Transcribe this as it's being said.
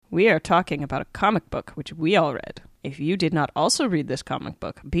we are talking about a comic book which we all read. If you did not also read this comic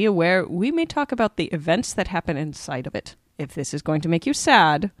book, be aware we may talk about the events that happen inside of it. If this is going to make you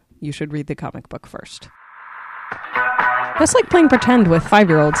sad, you should read the comic book first. That's like playing pretend with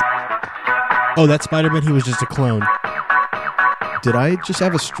 5-year-olds. Oh, that Spider-Man, he was just a clone. Did I just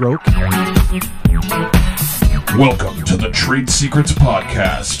have a stroke? Welcome to the Trade Secrets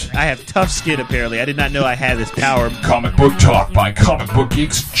Podcast. I have tough skin, apparently. I did not know I had this power. Comic book talk by comic book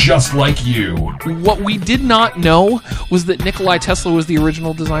geeks just like you. What we did not know was that Nikolai Tesla was the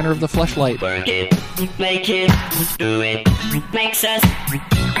original designer of the fleshlight. Work it, make it, do it, makes us.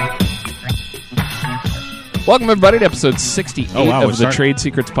 Welcome, everybody, to episode 68 of the sorry. Trade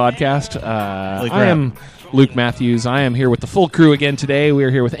Secrets Podcast. I crap. am Luke Matthews. I am here with the full crew again today. We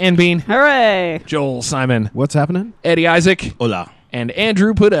are here with Ann Bean, Hooray! Joel Simon, What's happening? Eddie Isaac, Hola. and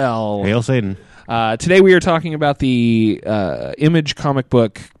Andrew Puddell. Hail Satan. Today we are talking about the Image comic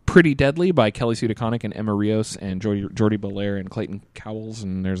book Pretty Deadly by Kelly Sue DeConnick and Emma Rios and Jordi Belair and Clayton Cowles,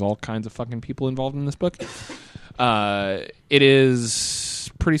 and there's all kinds of fucking people involved in this book. It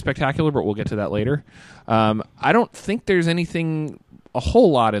is pretty spectacular, but we'll get to that later. I don't think there's anything a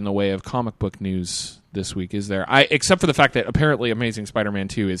whole lot in the way of comic book news this week, is there? Except for the fact that apparently Amazing Spider-Man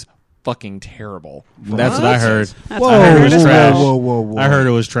 2 is fucking terrible. That's what I heard. That's I heard it was whoa, trash. Whoa. I heard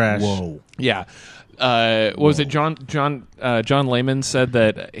it was trash. Whoa. Yeah. What was it? John Layman said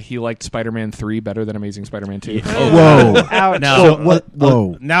that he liked Spider-Man 3 better than Amazing Spider-Man 2. Whoa. Ouch. Now,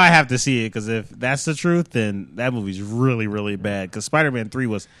 Whoa. now I have to see it, because if that's the truth, then that movie's really, really bad. Because Spider-Man 3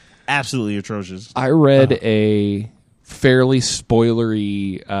 was absolutely atrocious. I read a fairly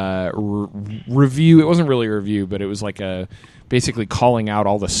spoilery review. It wasn't really a review, but it was like basically calling out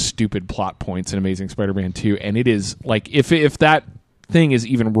all the stupid plot points in Amazing Spider-Man 2, and it is like if that thing is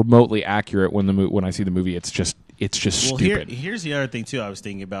even remotely accurate when I see the movie, it's just stupid. Here's the other thing too. I was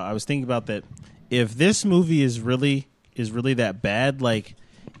thinking about that. If this movie is really that bad, like,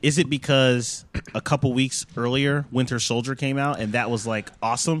 is it because a couple weeks earlier Winter Soldier came out and that was like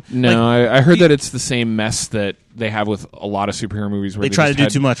awesome? No, Like, I heard that it's the same mess that they have with a lot of superhero movies where they try to just do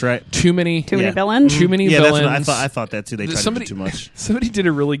had too much, right? too many Too many villains? too many Yeah, villains. that's what I thought that too. They tried to do too much. Somebody did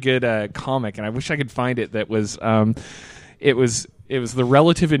a really good comic, and I wish I could find it. That was it was the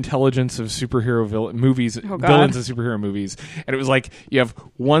relative intelligence of superhero movies, Oh, God. villains in superhero movies, and it was like you have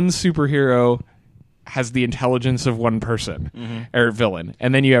one superhero has the intelligence of one person or villain,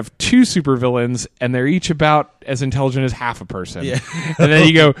 and then you have two supervillains, and they're each about as intelligent as half a person. Yeah. And then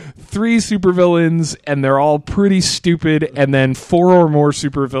you go 3 supervillains, and they're all pretty stupid, and then 4 or more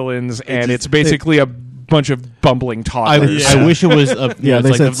supervillains, and it's basically a bunch of bumbling toddlers. Yeah. I wish it was Yeah, it's they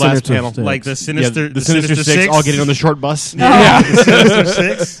like said the last Sinister panel. Six. Like the Sinister- the the Sinister Sinister Six Six. all getting on the short bus. Yeah, the Sinister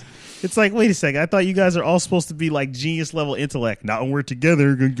Six. It's like, wait a second. I thought you guys are all supposed to be like genius level intellect. Not when we're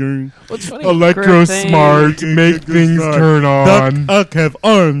together. What's funny? Electro smart, make things turn Duck have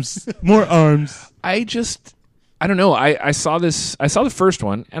arms. More arms. I don't know. I saw the first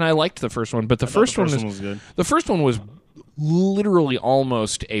one, and I liked the first one, but the first one was good. The first one was literally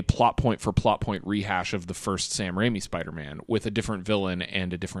almost a plot point for plot point rehash of the first Sam Raimi Spider-Man with a different villain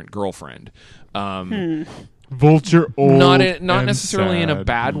and a different girlfriend. Vulture old. Not necessarily in a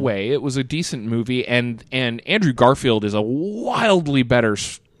bad way. It was a decent movie, and Andrew Garfield is a wildly better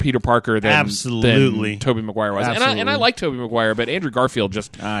Peter Parker than Tobey Maguire was. And I like Tobey Maguire, but Andrew Garfield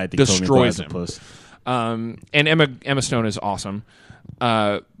just I think destroys Tobey him. Maguire's a puss. And Emma Stone is awesome.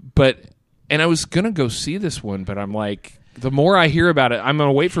 And I was gonna go see this one, but I'm like, the more I hear about it, I'm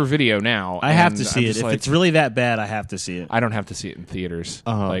gonna wait for video now. I have and to I'm see it. just If like, it's really that bad, I have to see it. I don't have to see it in theaters.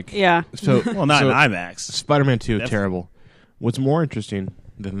 Like, Yeah. So, Well, not so in IMAX. Spider-Man 2, Definitely. terrible. What's more interesting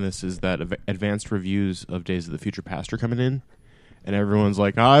than this is that advanced reviews of Days of the Future Past are coming in, and everyone's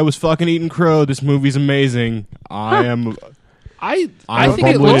like, I was fucking eating crow. This movie's amazing. I think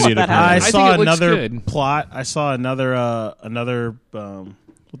it looks. idiot. I I saw think it looks another good. plot. I saw another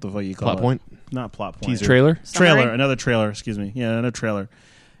what the fuck you call Plot it? point? Not plot point. Teaser. Trailer. Summary? Another trailer. Excuse me. Yeah, another trailer.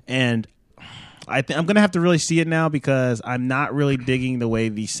 And I think I'm gonna have to really see it now, because I'm not really digging the way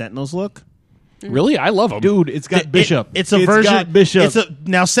the Sentinels look. Really, I love them, Dude, it's got Bishop. It's a version. Got Bishop.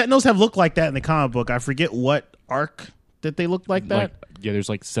 Now Sentinels have looked like that in the comic book. I forget what arc that they looked like that. there's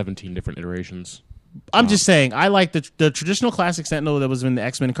like 17 different iterations. I'm just saying, I like the traditional classic Sentinel that was in the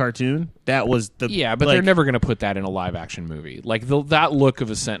X-Men cartoon. That was the but like, they're never going to put that in a live action movie. Like that look of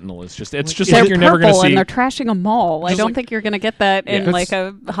a Sentinel is just it's just They're like you're never going to purple see. and they're trashing a mall. I Just don't like- think you're going to get that in Yeah. like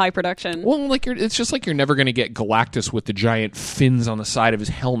a high production. Well, like it's just like you're never going to get Galactus with the giant fins on the side of his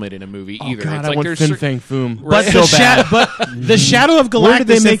helmet in a movie either. God, It's I like want there's Fin cer- Fang Foom. But so bad. but the shadow of Where did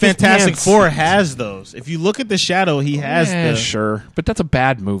they Galactus in make his Fantastic pants? Four has those. If you look at the shadow, he has Yeah, the sure, but that's a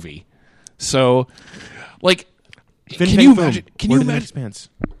bad movie. So, like, Fin can Fang you Foom. imagine? Can Where you did they make imagine, his pants?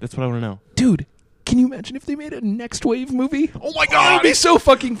 That's what I want to know. dude? Can you imagine if they made a Next Wave movie? Oh my god, it'd be so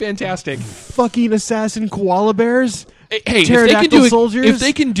fucking fantastic. Fucking assassin koala bears. Hey, Pterodactyl soldiers? if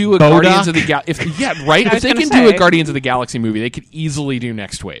they can do a Bodok? Guardians of the Galaxy, right? I If was they gonna can do a say. Guardians of the Galaxy movie, they could easily do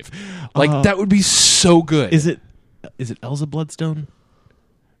Next Wave. Like that would be so good. Is it Elsa Bloodstone?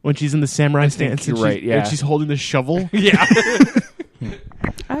 When she's in the samurai think stance, you're and right, yeah. and she's holding the shovel. Yeah.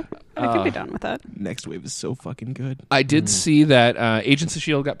 I could be done with that. Next Wave is so fucking good. I did see that Agents of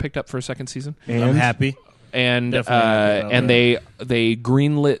S.H.I.E.L.D. got picked up for a second season. I'm happy. And Definitely happy about and that. they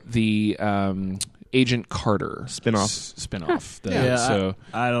greenlit the Agent Carter Spin-off. spinoff. Yeah,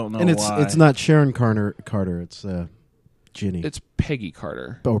 I don't know And why. it's not Sharon Carter. It's Ginny it's Peggy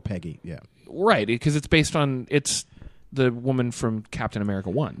Carter, or Peggy. Yeah. right? Because it's based on the woman from Captain America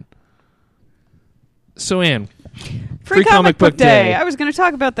 1. So Anne, Free Comic Book Day. I was going to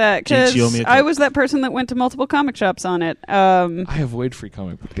talk about that Jinx, you owe me because a I coke. was that person that went to multiple comic shops on it. I avoid Free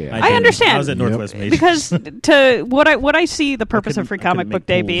Comic Book Day. I didn't. understand. I was at Northwest Major. Because to what I see the purpose of couldn't- Free I couldn't Comic Book make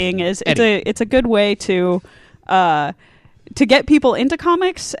Day pools. being is Eddie. it's a good way to get people into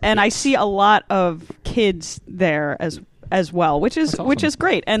comics, and I see a lot of kids there as well, which is That's which awesome. is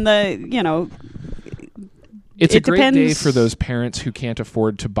great. And It's a it great day depends- for those parents who can't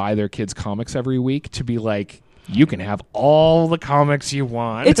afford to buy their kids comics every week to be like, you can have all the comics you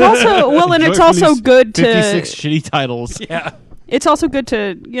want. it's also and it's Enjoy also these good to 56 shitty titles. yeah. it's also good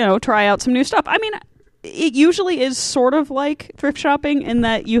to try out some new stuff. I mean, it usually is sort of like thrift shopping in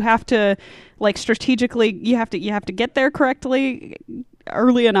that you have to like strategically you have to get there correctly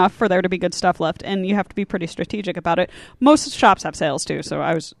early enough for there to be good stuff left, and you have to be pretty strategic about it. Most shops have sales too, so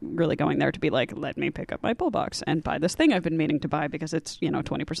I was really going there to be like, let me pick up my pull box and buy this thing I've been meaning to buy because it's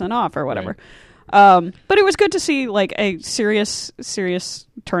 20% off or whatever. But it was good to see like a serious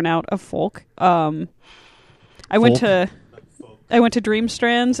turnout of folk. I went to Dream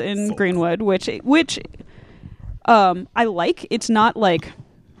Strands in Greenwood, which I like. It's not like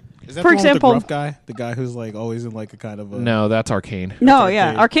Is that For the one example- with the gruff guy? The guy who's like always in like a kind of a... No, that's Arcane. no, Arcade.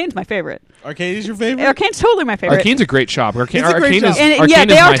 yeah, Arcane's my favorite. Arcade is your favorite? Arcane's totally my favorite. Arcane's a great shop. Arcane, It's a great Arcane shop. is, and Arcane yeah,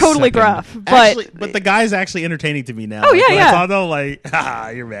 they is are my totally second. gruff, but Actually, but the guy's actually entertaining to me now. Oh, yeah, when yeah. I saw them,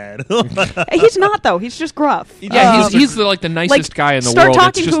 like, you're mad. he's not though. He's just gruff. Yeah, he's the, like the nicest guy in the start world. talking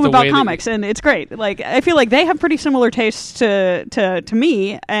It's to just him the about way that- comics, and it's great. Like I feel like they have pretty similar tastes to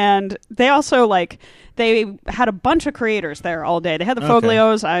me, and they also like they had a bunch of creators there all day. They had the Okay.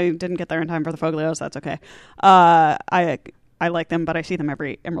 Foglios. I didn't get there in time for the Foglios. That's okay. I like them, but I see them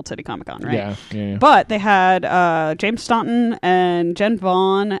every Emerald City Comic Con, right? Yeah. But they had James Staunton and Jen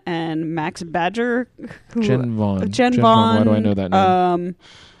Vaughn and Max Badger. Who, Jen Vaughn. Jen Jen Vaughn. Vaughn, why do I know that name?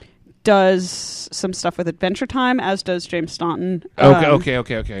 Does some stuff with Adventure Time, as does James Staunton.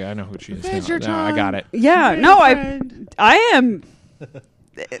 Okay. I know who she is. Adventure now. I got it. Yeah, no,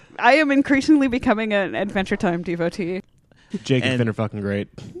 I am increasingly becoming an Adventure Time devotee. Jake and And- Finn are fucking great.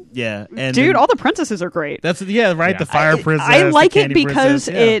 yeah, and Dude, then- all the princesses are great. that's right. The Fire Princess. I like the it Candy because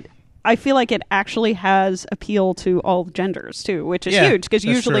Princess, yeah. I feel like it actually has appeal to all genders too, which is Yeah, huge because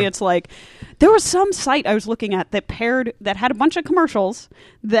that's usually true. it's like there was some site I was looking at that had a bunch of commercials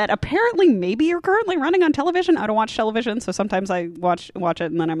that apparently maybe are currently running on television. I don't watch television, so sometimes I watch it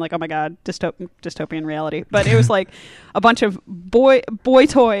and then I'm like, oh my god, dystopian reality. But it was like a bunch of boy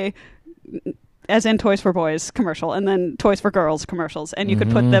toy, as in Toys for Boys commercial, and then Toys for Girls commercials, and you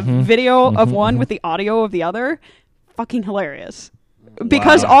could put the video of one with the audio of the other. Fucking hilarious.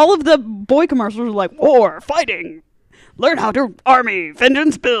 Because all of the boy commercials are like war, fighting, learn how to army,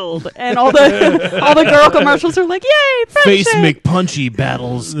 vengeance build, and all the girl commercials are like, yay, friendship. Face McPunchy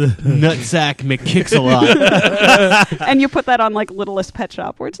battles Nutsack McKicks a lot. And you put that on like Littlest Pet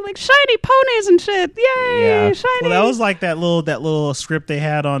Shop, where it's like shiny ponies and shit. Yay, Yeah. shiny. Well, that was like that little script they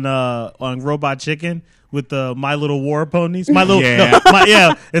had on Robot Chicken with the My Little War Ponies.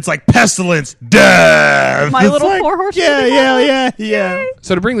 It's like pestilence, death. My It's Little like, Four Horse Yeah.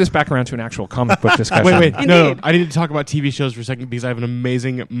 So to bring this back around to an actual comic book discussion. Wait, no. Indeed. I need to talk about TV shows for a second because I have an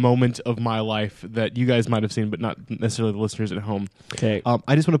amazing moment of my life that you guys might have seen, but not necessarily the listeners at home. Okay.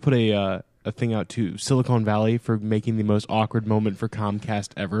 I just want to put a thing out to Silicon Valley for making the most awkward moment for Comcast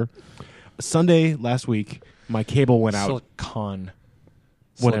ever. Sunday last week, my cable went out. Silicon.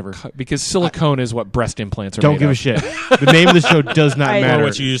 Whatever. Because silicone is what breast implants are Don't made give of. a shit. The name of the show does not I- matter. Or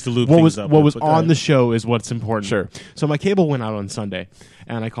what you use to lube what things was up what with, was but on go ahead. the show is what's important. Sure. So my cable went out on Sunday,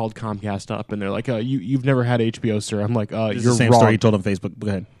 and I called Comcast up, and they're like, "You've never had HBO, sir." I'm like, This is "You're the same wrong." story you told on Facebook. Go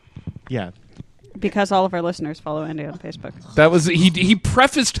ahead. Yeah. Because all of our listeners follow Andy on Facebook. That was he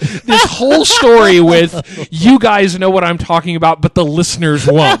prefaced this whole story with, "You guys know what I'm talking about, but the listeners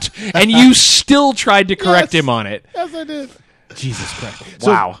won't," and you still tried to correct him on it. Yes, I did. Jesus Christ!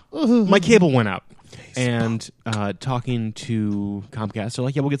 Wow. So, my cable went out, and talking to Comcast, they're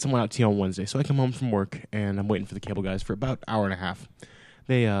like, "Yeah, we'll get someone out to you on Wednesday." So I come home from work, and I'm waiting for the cable guys for about an hour and a half.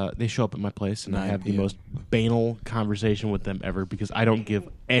 They show up at my place, and I 9 have the p.m. most banal conversation with them ever because I don't give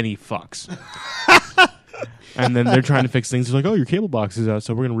any fucks. And then they're trying to fix things. They're like, "Oh, your cable box is out,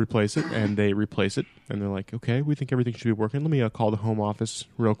 so we're going to replace it." And they replace it, and they're like, "Okay, we think everything should be working. Let me call the home office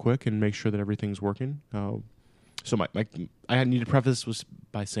real quick and make sure that everything's working." So I need to preface this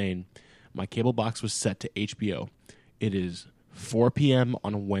by saying my cable box was set to HBO. It is 4 p.m.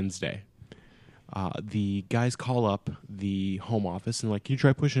 on a Wednesday. The guys call up the home office and like, "Can you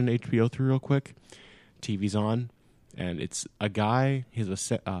try pushing HBO through real quick?" TV's on, and it's a guy, his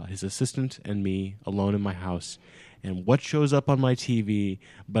assistant, and me alone in my house. And what shows up on my TV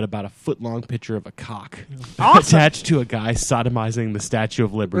but about a foot-long picture of a cock attached to a guy sodomizing the Statue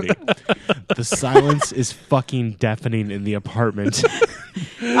of Liberty. The silence is fucking deafening in the apartment.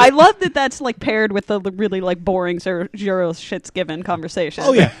 I love that that's like paired with the really like boring zero shits given conversation.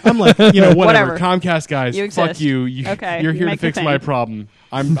 Oh yeah, I'm like, whatever. Whatever. Comcast guys, You fuck exist. you. Okay, You're you here to make the fix thing. my problem.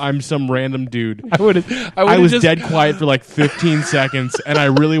 I'm some random dude. I I was just, dead quiet for like 15 seconds, and I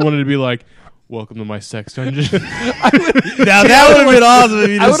really wanted to be like, "Welcome to my sex dungeon." Now that would have been awesome if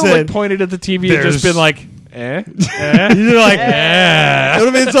you I would just have said. like pointed at the TV and just "There's- been like, "Eh." You're like, yeah. It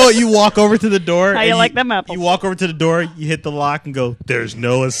would have been so you walk over to the door. How and you like them apples? You walk over to the door, you hit the lock, and go, "There's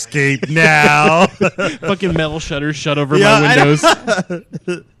no escape now." Fucking metal shutters shut over Yeah, my I know.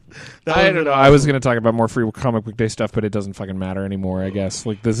 windows. I don't know. I was going to talk about more free comic book day stuff, but it doesn't fucking matter anymore. I guess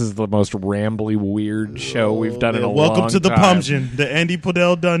like this is the most rambly, weird show we've done in a Welcome long to the time. Pumgen, the Andy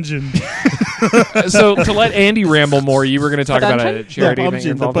Podell dungeon. So to let Andy ramble more, you were going to talk about a Dungeon? charity Yeah, event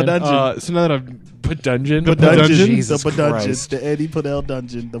you're Pumgen, the involved in. Dungeon. So now that I've Put dungeon. Jesus the Podungeon, Christ. the Andy Podell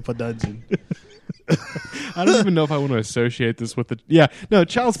dungeon, the Podungeon. I don't even know if I want to associate this with the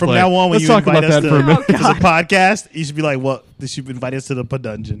Child's From Play. now on, when Let's you talk invite about us that to for a minute. to the podcast, you should be like, "What? They should invite us to the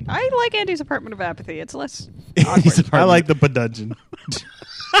Podungeon." I like Andy's Apartment of Apathy. It's less He's awkward. a I like the Podungeon.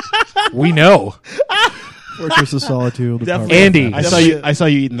 We know. Fortress of Solitude. Definitely. Andy. I saw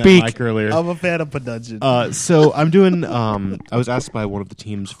you eating that Speak. mic earlier. I'm a fan of Podungeon. So I'm doing. I was asked by one of the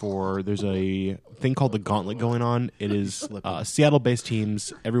teams for. There's a thing called the Gauntlet going on. It is Seattle-based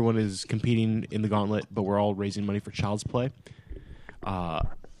teams. Everyone is competing in the Gauntlet, but we're all raising money for Child's Play.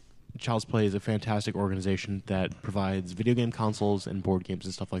 Child's Play is a fantastic organization that provides video game consoles and board games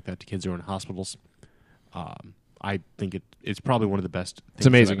and stuff like that to kids who are in hospitals. I think it's probably one of the best things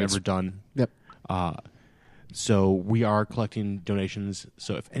amazing. that I've ever done. Yep. So we are collecting donations.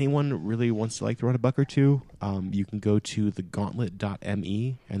 So if anyone really wants to throw in a buck or two, you can go to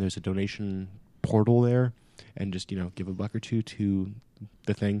thegauntlet.me and there's a donation portal there, and just give a buck or two to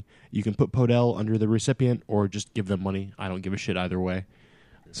the thing. You can put Podell under the recipient or just give them money. I don't give a shit either way.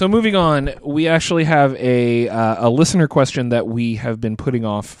 So moving on, we actually have a listener question that we have been putting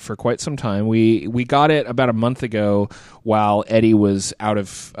off for quite some time. We got it about a month ago while Eddie was out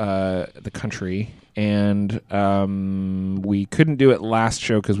of the country, and we couldn't do it last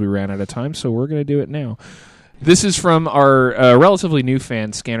show because we ran out of time, so we're going to do it now. This is from our relatively new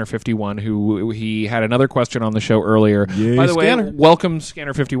fan, Scanner51, who he had another question on the show earlier. Yay, By the Scanner. way, welcome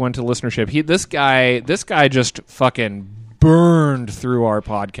Scanner51 to listenership. This guy just fucking burned through our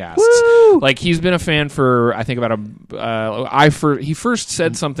podcasts. Woo! Like he's been a fan for I think about he first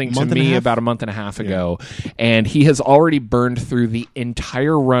said something to Month and a me half? about a month and a half ago, and he has already burned through the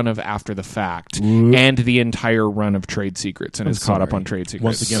entire run of After the Fact and the entire run of Trade Secrets, and is caught up on Trade Secrets.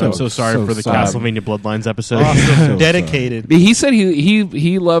 Once again, So- I'm so sorry so for the sorry. Castlevania Bloodlines episode. Awesome. Dedicated. He said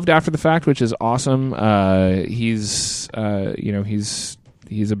he loved After the Fact, which is awesome. He's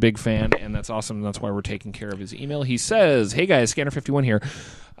a big fan, and that's awesome. That's why we're taking care of his email. He says, "Hey guys, Scanner51 here.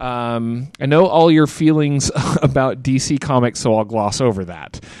 I know all your feelings about DC Comics, so I'll gloss over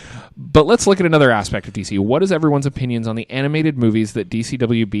that. But let's look at another aspect of DC. What is everyone's opinions on the animated movies that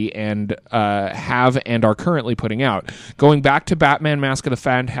DCWB and have and are currently putting out? Going back to Batman Mask of the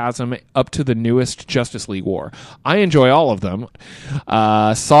Phantasm up to the newest Justice League War. I enjoy all of them.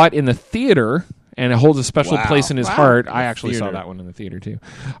 Saw it in the theater and it holds a special Wow. place in his Wow. heart. I actually saw Theater. that one in the theater too.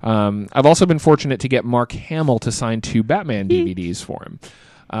 I've also been fortunate to get Mark Hamill to sign 2 Batman DVDs for him.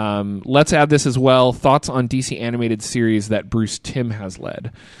 Let's add this as well. Thoughts on DC animated series that Bruce Timm has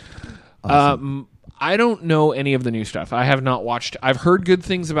led. I don't know any of the new stuff. I have not watched. I've heard good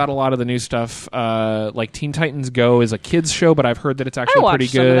things about a lot of the new stuff. Like Teen Titans Go is a kids show, but I've heard that it's I actually watched pretty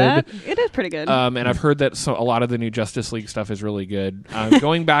some of good. that. It is pretty good. And I've heard that a lot of the new Justice League stuff is really good.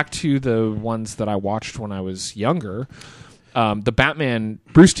 Going back to the ones that I watched when I was younger, the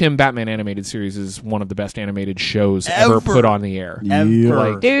Bruce Timm Batman animated series is one of the best animated shows ever put on the air. Yeah.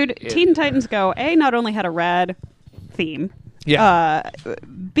 Like, Dude, Teen Titans Go, A, not only had a rad theme,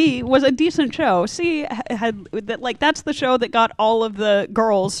 B, was a decent show. C, had that, like, that's the show that got all of the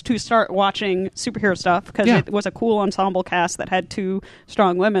girls to start watching superhero stuff because it was a cool ensemble cast that had 2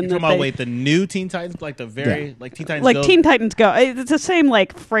 strong women. You're talking about, the new Teen Titans, like the very, like Teen Titans Go? Teen Titans Go. It's the same,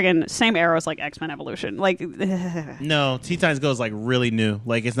 like, friggin' same era as, like, X-Men Evolution. Like, No, Teen Titans Go is like really new.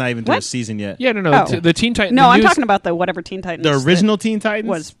 Like it's not even through a season yet. Yeah, no. Oh. The Teen Titans. no, I'm talking about the whatever Teen Titans. The original Teen Titans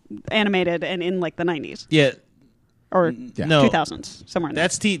was animated and in, like, the 90s. Yeah, Or no. 2000s, somewhere in there.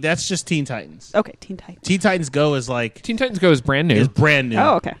 that's just Teen Titans. Okay, Teen Titans. Teen Titans Go is like Teen Titans Go is brand new. is brand new.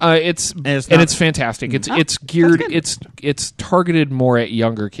 Oh, okay. It's it's fantastic. It's that's geared. good. It's targeted more at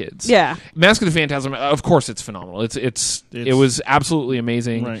younger kids. Yeah. Mask of the Phantasm. Of course, it's phenomenal. It was absolutely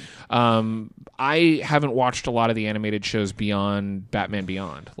amazing. Right. I haven't watched a lot of the animated shows beyond Batman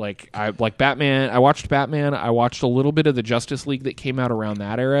Beyond. I watched Batman. I watched a little bit of the Justice League that came out around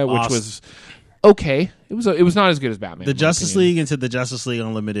that era, which Awesome. was okay. It was not as good as Batman. The in my Justice opinion. League into the Justice League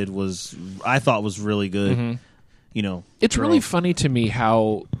Unlimited I thought was really good. Mm-hmm. You know, It's really funny to me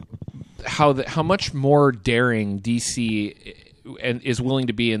how much more daring DC is willing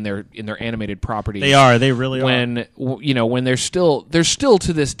to be in their animated properties. they really are. When they're still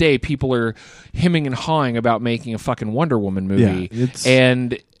to this day people are hemming and hawing about making a fucking Wonder Woman movie. Yeah, it's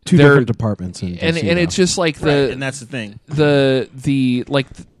and 2 they're- different departments. In and DC it's now. just like and that's the thing.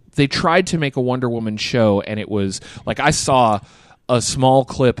 they tried to make a Wonder Woman show, and it was like I saw a small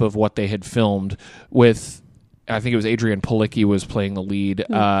clip of what they had filmed with. I think it was Adrian Palicki was playing the lead,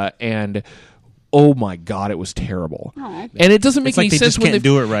 and oh my god, it was terrible. Aw. And it doesn't make It's like any they sense just when can't they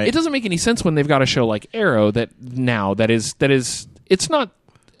do it right. It doesn't make any sense when they've got a show like Arrow that is it's not.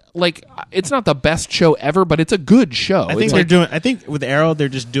 Like, it's not the best show ever, but it's a good show. I think I think with Arrow, they're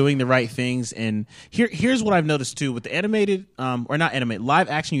just doing the right things. And here's what I've noticed too with the animated, or not animated, live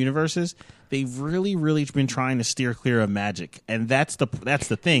action universes. They've really, really been trying to steer clear of magic, and that's the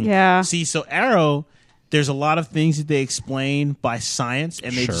thing. Yeah. See, so Arrow, there's a lot of things that they explain by science,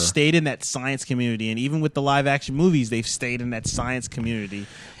 and they've stayed in that science community. And even with the live action movies, they've stayed in that science community.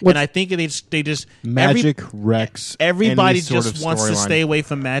 And I think they just Magic wrecks. Everybody any sort just of wants to storyline. stay away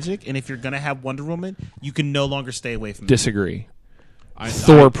from magic, and if you're gonna have Wonder Woman, you can no longer stay away from it. disagree.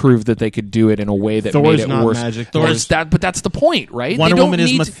 Thor proved that they could do it in a way that Thor's made it not worse. magic. But that's the point, right? Wonder they don't Woman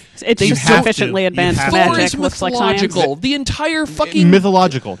is need myth- It's You just have sufficiently to. advanced You have Thor magic. is Looks like science. mythological. The entire fucking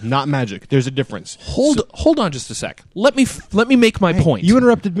Mythological, not magic. There's a difference. hold on just a sec. Let me make my point. You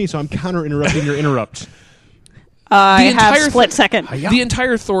interrupted me, so I'm counter-interrupting your interrupt. I have entire split second. The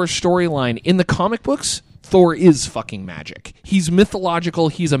entire Thor storyline in the comic books, Thor is fucking magic. He's mythological.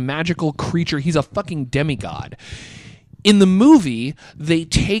 He's a magical creature. He's a fucking demigod. In the movie, they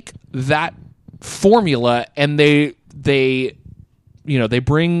take that formula and they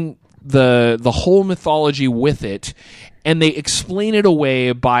bring the whole mythology with it, and they explain it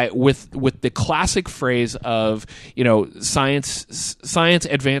away with the classic phrase of science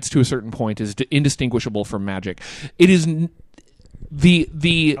advanced to a certain point is indistinguishable from magic. It is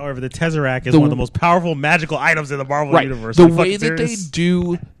the However, the Tesseract is The- one of the most powerful magical items in the Marvel right. universe. The Are you way fucking that serious?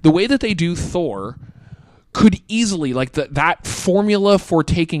 the way that they do Thor could easily, like that formula for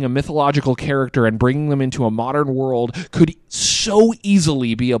taking a mythological character and bringing them into a modern world could so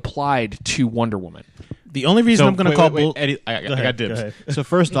easily be applied to Wonder Woman. The only reason I'm going to call bull- Eddie, I Go ahead, got dibs. go ahead. So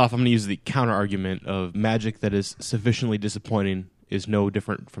first off, I'm going to use the counter argument of magic that is sufficiently disappointing is no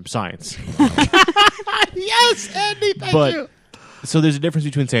different from science. Yes, Andy, thank But you. so there's a difference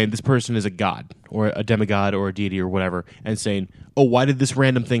between saying this person is a god or a demigod or a deity or whatever, and saying, "Oh, why did this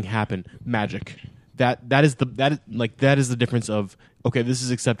random thing happen?" Magic. That is the difference of, okay, this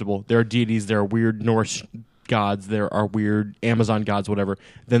is acceptable. There are deities, there are weird Norse gods, there are weird Amazon gods, whatever.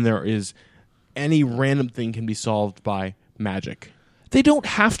 Then there is any random thing can be solved by magic. They don't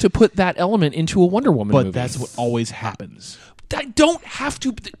have to put that element into a Wonder Woman But movie. that's what always happens. I don't have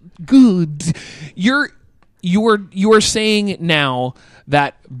to. Good. You are saying now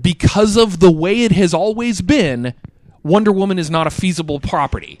that because of the way it has always been, Wonder Woman is not a feasible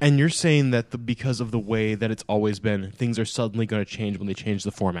property. And you're saying that because of the way that it's always been, things are suddenly going to change when they change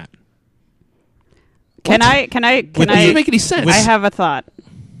the format. Can I? That doesn't make any sense. I have a thought.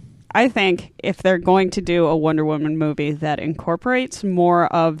 I think if they're going to do a Wonder Woman movie that incorporates more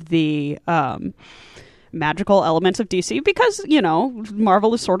of the magical elements of DC, because, you know,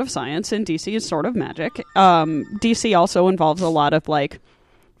 Marvel is sort of science and DC is sort of magic. DC also involves a lot of, like,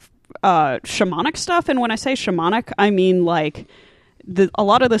 shamanic stuff. And when I say shamanic, I mean, like, a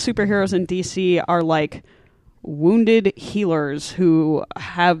lot of the superheroes in DC are, like, wounded healers who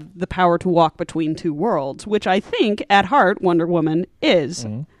have the power to walk between two worlds, which I think at heart Wonder Woman is.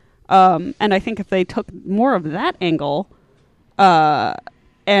 And I think if they took more of that angle,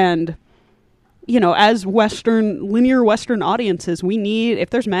 and, you know, as linear Western audiences, we need, if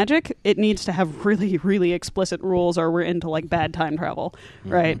there's magic, it needs to have really, really explicit rules, or we're into, like, bad time travel,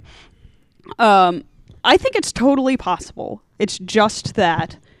 right? I think it's totally possible. It's just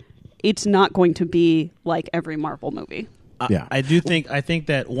that it's not going to be like every Marvel movie. I think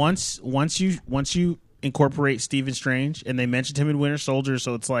that once you incorporate Stephen Strange, and they mentioned him in Winter Soldier,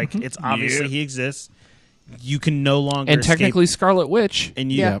 so it's like it's obviously he exists. You can no longer and technically Scarlet Witch, and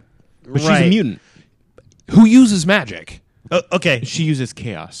but she's a mutant who uses magic. Okay, she uses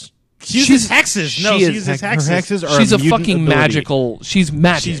chaos. She uses hexes. No, she uses hexes. Her hexes are she's a mutant fucking ability. magical. She's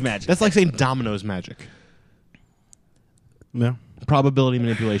magic. She's magic. That's like saying Domino's magic. Yeah. Probability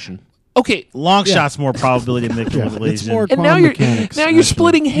manipulation. Okay, long shots more probability manipulation. It's more and now you're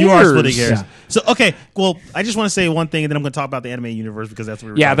splitting hairs. You are splitting hairs. Yeah. So okay, well, I just want to say one thing, and then I'm going to talk about the anime universe because that's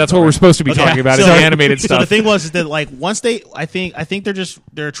what that's what we're supposed to be talking about. Is the animated stuff. So the thing was is that, like, once I think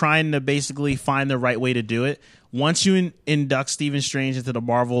they're trying to basically find the right way to do it. Once you induct Stephen Strange into the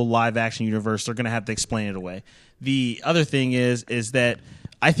Marvel live action universe, they're going to have to explain it away. The other thing is that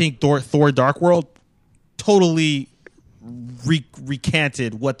I think Thor Dark World totally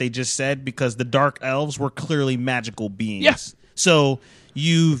recanted what they just said, because the Dark Elves were clearly magical beings. Yes. So they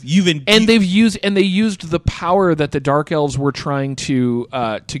used the power that the Dark Elves were trying to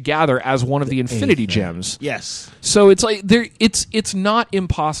gather as one of the Infinity Gems. Yes. So it's like it's not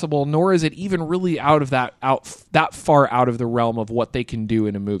impossible, nor is it even really that far out of the realm of what they can do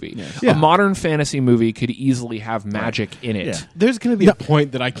in a movie. Yes. Yeah. A modern fantasy movie could easily have magic in it. Yeah. There's going to be a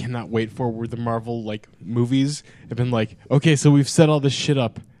point that I cannot wait for where the Marvel movies have been like, okay, so we've set all this shit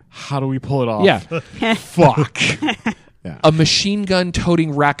up. How do we pull it off? Yeah. Fuck. Yeah. A machine gun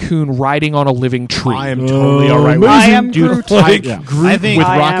toting raccoon riding on a living tree. I am totally all right with I it. am Dude, Groot. like, Yeah. Groot I think- with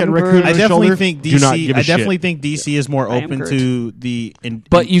I Rocket am Raccoon Groot. on I his definitely shoulder. think Do not give a I definitely shit. think DC is more I am open Groot. to the.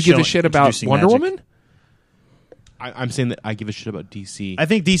 But you give a shit about introducing Wonder magic. Woman? I'm saying that I give a shit about DC. I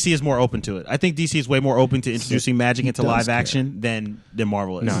think DC is more open to it. I think DC is way more open to introducing magic into does live care. action than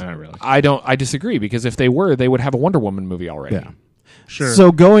Marvel is. no, not really. I disagree, because if they were, they would have a Wonder Woman movie already. Yeah. Sure.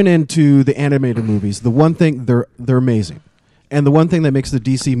 So going into the animated movies, the one thing they're amazing. And the one thing that makes the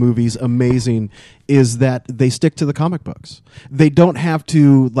DC movies amazing is that they stick to the comic books. They don't have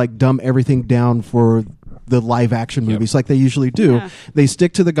to, like, dumb everything down for the live action movies like they usually do. Yeah. They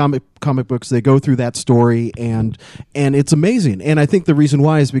stick to the comic books. They go through that story, and it's amazing. And I think the reason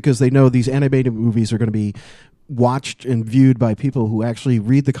why is because they know these animated movies are going to be watched and viewed by people who actually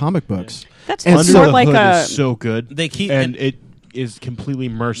read the comic books. That's And Under more the like Hood a. is so good. They keep- and it is completely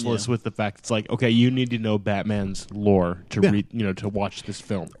merciless with the fact it's like, okay, you need to know Batman's lore to read, to watch this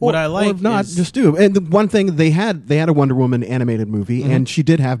film. What I like or if not, is- just do. And the one thing they had a Wonder Woman animated movie, and she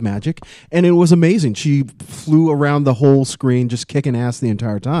did have magic, and it was amazing. She flew around the whole screen, just kicking ass the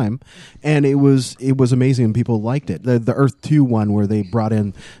entire time, and it was amazing. And people liked it. The Earth 2 one where they brought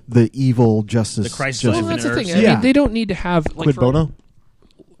in the evil Justice, The Crisis of Well, that's the Infinite thing. Earths. I Yeah. mean, they don't need to have like Quid for- Bono?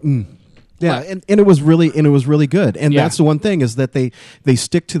 Yeah, and it was really good. And Yeah. that's the one thing is that they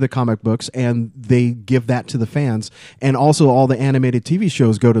stick to the comic books and they give that to the fans. And also all the animated TV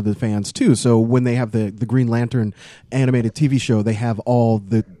shows go to the fans too. So when they have the Green Lantern animated TV show, they have all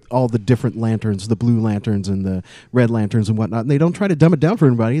the different lanterns, the blue lanterns and the red lanterns and whatnot. And they don't try to dumb it down for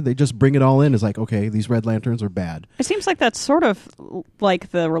anybody. They just bring it all in as like, okay, these red lanterns are bad. It seems like that's sort of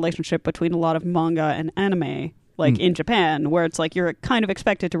like the relationship between a lot of manga and anime, like in Japan, where it's like you're kind of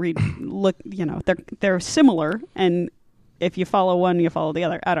expected to they're similar, and if you follow one, you follow the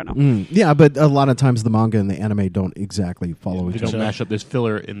other. I don't know. Yeah, but a lot of times the manga and the anime don't exactly follow They each don't other. mash up. There's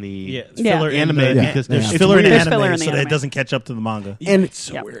filler in the Yeah. filler in anime the- because there's Yeah. filler in There's anime, filler in the so that anime. it doesn't catch up to the manga. And it's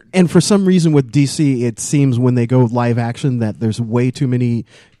so weird. And for some reason with DC, it seems when they go live action that there's way too many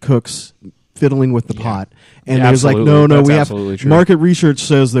cooks fiddling with the pot. And Yeah, he was like, absolutely. no, That's we have absolutely true. market research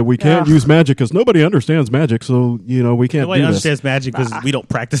says that we can't Yeah. use magic because nobody understands magic, so we can't Nobody do this. understands magic because we don't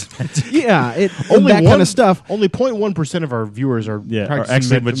practice magic. Yeah, Only that kind of stuff. Only 0.1% of our viewers are Yeah, are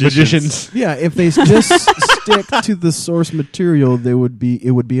practicing actually magicians. Yeah, if they just stick to the source material, it would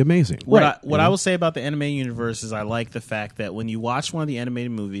be amazing. What I will say about the anime universe is I like the fact that when you watch one of the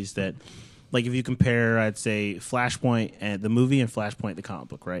animated movies that, like if you compare, I'd say Flashpoint and the movie and Flashpoint the comic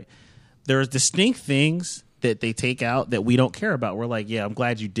book, right? There's distinct things that they take out that we don't care about. We're like, yeah, I'm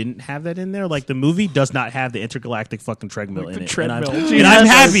glad you didn't have that in there. Like the movie does not have the intergalactic fucking treadmill in it. treadmill. And I'm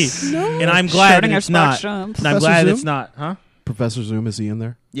happy. And I'm glad Sharding that of it's not. Spark jumps. And I'm Professor glad Zoom? it's not. Huh? Professor Zoom, is he in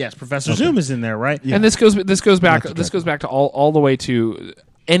there? Yes, Professor Zoom is in there, right? Yeah. And this goes back That's this goes back to all the way to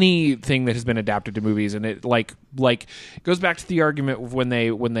anything that has been adapted to movies, and it like goes back to the argument of when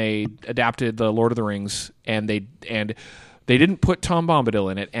they adapted the Lord of the Rings and they didn't put Tom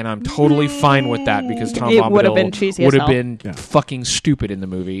Bombadil in it, and I'm totally fine with that because Tom It Bombadil would have been cheesy as would have hell. been fucking stupid in the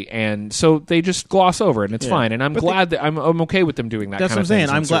movie, and so they just gloss over it, and it's fine. And I'm glad that I'm okay with them doing that. That's kind what I'm of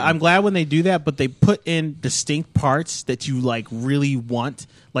saying. things I'm glad when they do that, but they put in distinct parts that you like really want.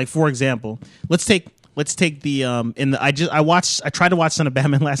 Like for example, let's take the I tried to watch Son of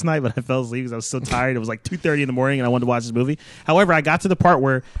Batman last night, but I fell asleep because I was so tired. It was like 2:30 in the morning, and I wanted to watch this movie. However, I got to the part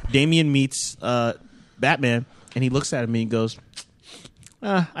where Damian meets Batman, and he looks at me and goes,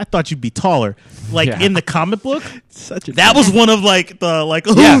 I thought you'd be taller. Like in the comic book, that was one of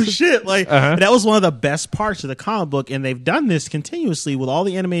shit. Like that was one of the best parts of the comic book, and they've done this continuously with all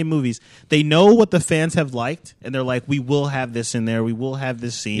the animated movies. They know what the fans have liked, and they're like, we will have this in there. We will have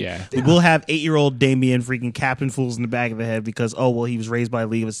this scene. We will have 8-year-old Damien freaking capping fools in the back of the head because he was raised by a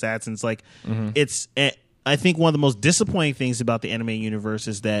League of Assassins. Like I think one of the most disappointing things about the anime universe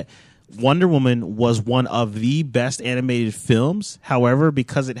is that Wonder Woman was one of the best animated films. However,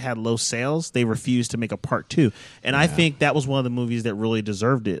 because it had low sales, they refused to make a part 2. And I think that was one of the movies that really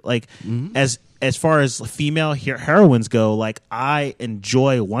deserved it. Like as far as female heroines go, like I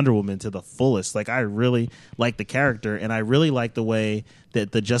enjoy Wonder Woman to the fullest. Like I really like the character, and I really like the way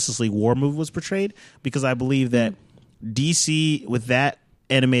that the Justice League War movie was portrayed, because I believe that DC with that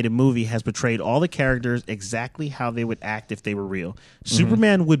animated movie has portrayed all the characters exactly how they would act if they were real.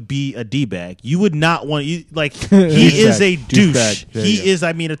 Superman would be a D-bag. You would not want he is a douche. He is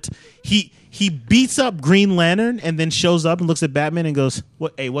he beats up Green Lantern and then shows up and looks at Batman and goes,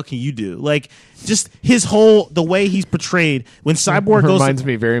 what can you do? Like just the way he's portrayed when Cyborg reminds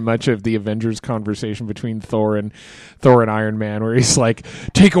me very much of the Avengers conversation between Thor and Iron Man, where he's like,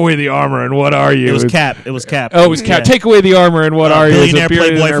 take away the armor and what are you? It was Cap. Oh, it was Cap. Take away the armor and what are you? Billionaire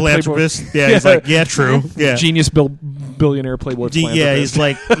playboy philanthropist. Yeah, he's like, yeah, true. Yeah. Genius billionaire playboy philanthropist. Yeah, he's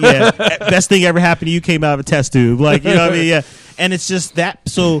like, yeah, best thing ever happened to you came out of a test tube. Like, you know what I mean? Yeah. And it's just that.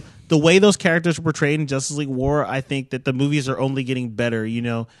 So the way those characters were portrayed in Justice League War, I think that the movies are only getting better.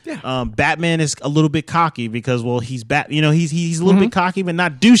 Batman is a little bit cocky because, he's he's a little bit cocky, but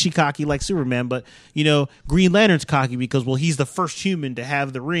not douchey cocky like Superman. But Green Lantern's cocky because he's the first human to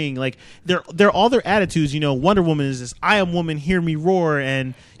have the ring. Like they're all their attitudes. Wonder Woman is this I am woman, hear me roar,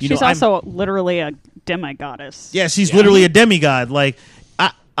 and she's also literally a demigoddess. Yeah, she's literally a demigod. Like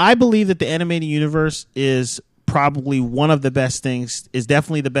I believe that the animated universe is probably one of the best things, is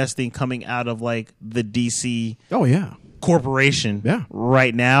definitely the best thing coming out of like the DC corporation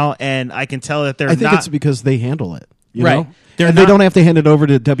right now, and I can tell that I think it's because they handle it. You right. know? They don't have to hand it over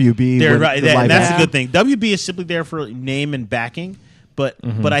to WB. They're right. And that's a good thing. WB is simply there for name and backing, but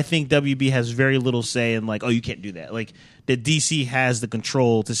I think WB has very little say in like, you can't do that. Like that DC has the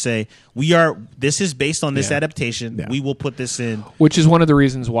control to say this is based on this adaptation. Yeah. We will put this in, which is one of the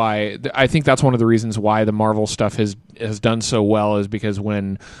reasons why I think that's one of the reasons why the Marvel stuff has done so well, is because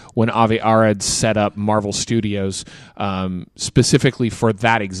when Avi Arad set up Marvel Studios specifically for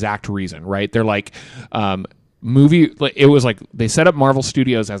that exact reason, right? They're like it was like they set up Marvel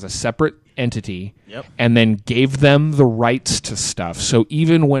Studios as a separate entity and then gave them the rights to stuff. So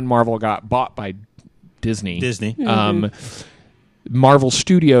even when Marvel got bought by Disney. Marvel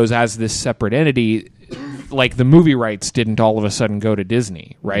Studios as this separate entity, like the movie rights didn't all of a sudden go to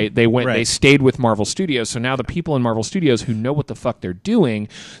Disney, right? They stayed with Marvel Studios. So now the people in Marvel Studios who know what the fuck they're doing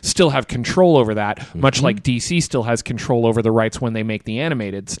still have control over that, much like DC still has control over the rights when they make the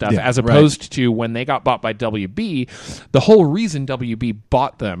animated stuff, as opposed to when they got bought by WB. The whole reason WB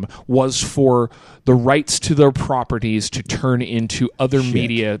bought them was for the rights to their properties to turn into other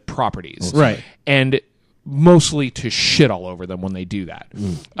media properties. Right. And mostly to shit all over them when they do that.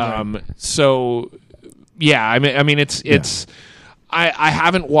 So yeah, I mean it's I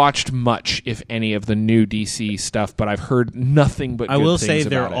haven't watched much, if any, of the new DC stuff, but I've heard nothing but. I good will things say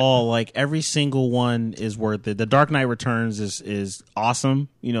they're about it. all like every single one is worth it. The Dark Knight Returns is awesome.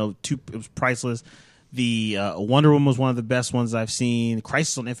 You know, it was priceless. The Wonder Woman was one of the best ones I've seen.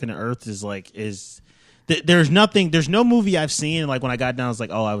 Crisis on Infinite Earth there's no movie I've seen like when I got down I was like,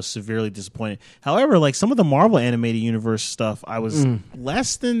 oh, I was severely disappointed. However, like some of the Marvel animated universe stuff I was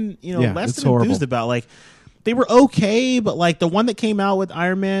less than enthused horrible. about. Like they were okay, but like the one that came out with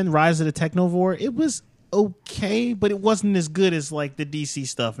Iron Man Rise of the Technovore, it was okay, but it wasn't as good as like the DC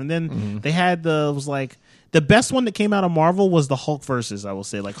stuff. And then they had the best one that came out of Marvel was the Hulk versus, I will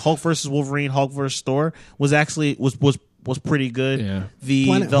say. Like Hulk versus Wolverine, Hulk versus Thor was actually was pretty good. Yeah. The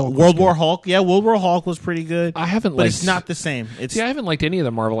Hulk World was War good. Hulk, World War Hulk was pretty good. I haven't but liked- it's not the same. I haven't liked any of the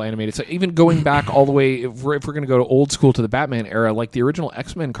Marvel animated. So even going back all the way, if we're going to go to old school to the Batman era, like the original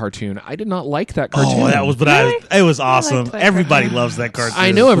X-Men cartoon, I did not like that cartoon. that was, it was awesome. that Everybody loves that cartoon.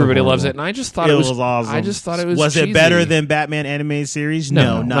 I know everybody horrible. loves it, and I just thought It it was was awesome. I just thought it was. Was it cheesy. better than Batman animated series?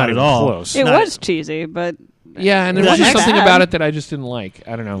 No, not at even all. close. It Not- was cheesy, but Yeah, and there It was just wasn't something bad. about it that I just didn't like.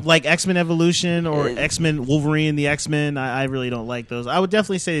 I don't know. like X-Men Evolution or X-Men Wolverine, the X-Men. I really don't like those. I would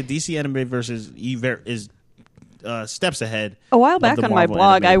definitely say the DC animated versus is steps ahead. a while of back the on my Marvel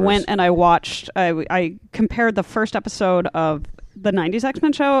blog, I animated went verse. and I watched. I compared the first episode of the '90s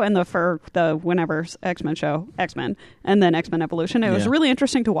X-Men show and the whenever's X-Men show, X-Men, and then X-Men Evolution. It was Yeah. really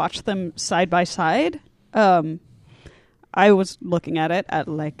interesting to watch them side by side. I was looking at it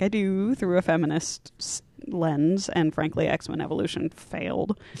like I do through a feminist lens, and frankly, X-Men Evolution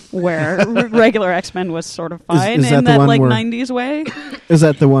failed, where regular X-Men was sort of fine is that in the that one like where- '90s way. Is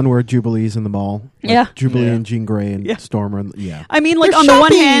that the one where Jubilee's in the mall? Like Yeah. Jubilee Yeah. and Jean Grey and Yeah. Stormer. Yeah. I mean, like They're on the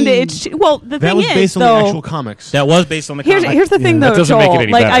one shopping! hand, it's the That thing was is based on though. the actual comics. That was based on the Here's comic. the thing, Yeah. though, That doesn't Joel. make it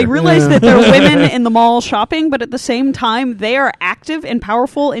any Like, I better. realize that there are women in the mall shopping, but at the same time, they are active and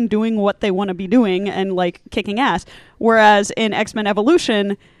powerful in doing what they want to be doing and like kicking ass. Whereas in X-Men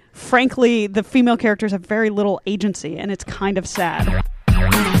Evolution, frankly, the female characters have very little agency, and it's kind of sad.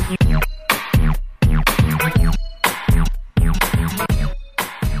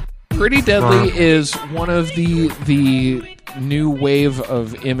 Pretty Deadly is one of the new wave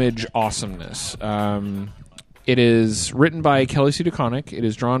of Image awesomeness. It is written by Kelly Sue DeConnick. It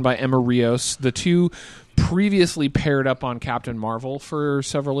is drawn by Emma Rios. The two previously paired up on Captain Marvel for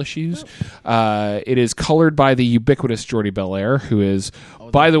several issues. It is colored by the ubiquitous Jordie Bellaire, who is,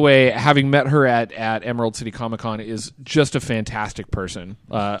 by the way, having met her at Emerald City Comic Con, is just a fantastic person.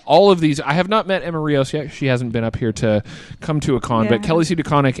 All of these, I have not met Emma Rios yet. She hasn't been up here to come to a con, Yeah. but Kelly Sue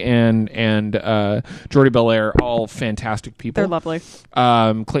DeConnick and Jordie Bellaire, all fantastic people. They're lovely.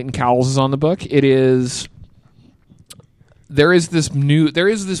 Clayton Cowles is on the book. It is. There is this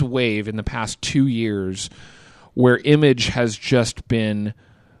wave in the past 2 years where Image has just been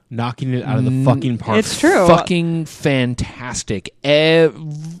Knocking it out of the fucking park. It's true. fucking fantastic.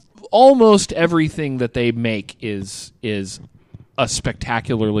 Almost everything that they make is a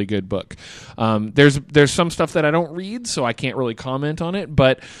spectacularly good book. There's some stuff that I don't read, so I can't really comment on it,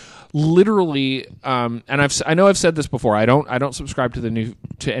 but literally, and I know I've said this before. I don't subscribe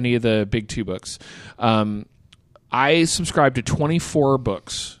to any of the big two books. I subscribe to 24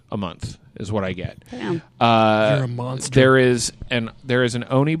 books a month is what I get. Damn. You're a monster. There is an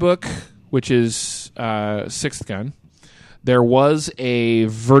Oni book, which is Sixth Gun. There was a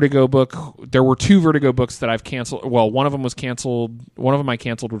Vertigo book. There were two Vertigo books that I've canceled. Well, one of them was canceled. One of them I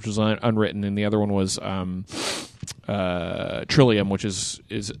canceled, which was unwritten, and the other one was Trillium, which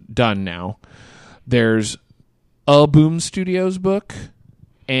is done now. There's a Boom Studios book,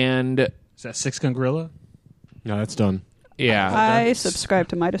 and Is that Six Gun Gorilla? No, that's done. yeah, I subscribe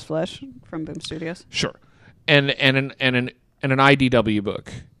to Midas Flesh from Boom Studios. sure, and an IDW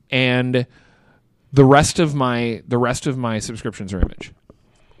book, and the rest of my subscriptions are Image,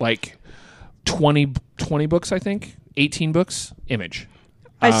 like 20 books, I think, 18 books, Image.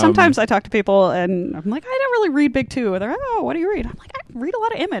 Sometimes I talk to people and I'm like, I don't really read big two. And they're like, oh, what do you read? I'm like, I read a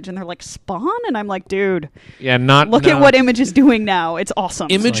lot of Image. And they're like, Spawn? And I'm like, dude, Yeah, look at what Image is doing now. It's awesome.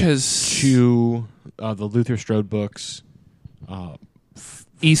 Image Like has Chew, the Luther Strode books.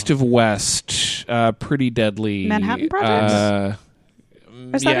 East of West, Pretty Deadly, Manhattan Projects?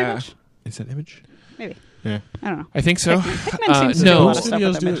 Is that yeah, Image? Is that Image? Maybe. Yeah. I don't know. I think so. Hickman seems to do a no, lot of stuff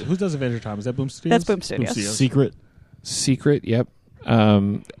with Studios Image. who does Avenger Time? Is that Boom Studios? That's Boom Studios. Secret. Secret. Yep. I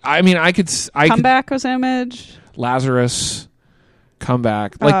mean, I could Comeback was Image. Lazarus,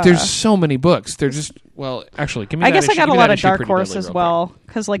 Comeback. Like, there's so many books. They're just actually, give me. I that guess I issue. got Give a me lot that of issue Dark Pretty Horse Deadly as real well.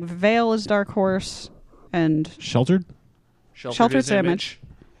 Because, like, Veil is Dark Horse. And Sheltered. quick. Sheltered's is Image.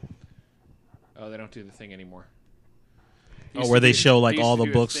 Oh, they don't do the thing anymore. where they show like used all to the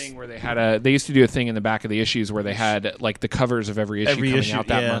do a books. thing where they used to do a thing in the back of the issues where they had like the covers of every issue coming out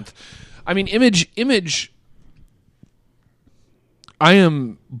that month. I mean, Image. I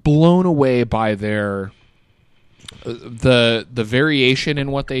am blown away by their the variation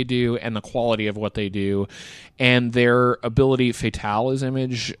in what they do and the quality of what they do, and their ability. Fatale is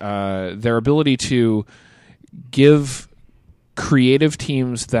Image. Their ability to give creative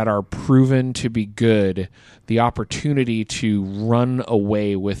teams that are proven to be good the opportunity to run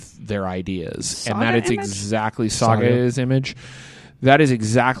away with their ideas. And that is exactly Saga is Image. That is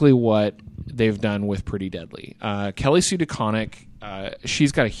exactly what they've done with Pretty Deadly. Kelly Sue DeConnick,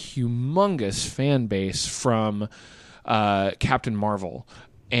 she's got a humongous fan base from Captain Marvel.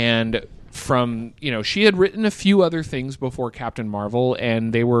 And from, she had written a few other things before Captain Marvel,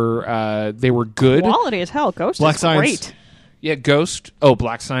 and they were good. Quality as hell. Ghost Black is Science. great. Yeah, Ghost. Oh,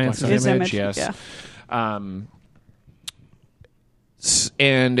 Black Science is Image, yes. Yeah.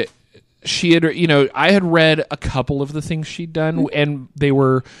 And she had, I had read a couple of the things she'd done, and they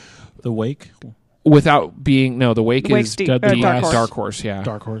were The Wake. without being The Wake is Dark Horse. Dark Horse, yeah.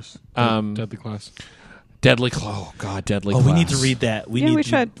 Dark Horse. Deadly Class. Deadly Class. Oh God, Deadly Class. We need to read that. We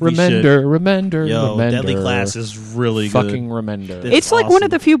should. Remender. Yo, Deadly Class is really good. fucking Remender. It's like one awesome.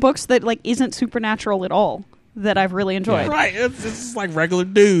 of the few books that like isn't supernatural at all that I've really enjoyed. Right, it's like regular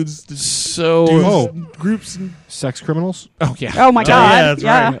dudes. So Groups and sex criminals. oh yeah. Oh my god. that's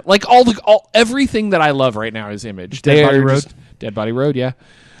Yeah. right. Like everything that I love right now is Image. Dead They Body are Road. just- Dead Body Road, yeah.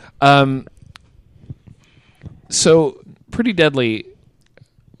 So Pretty Deadly.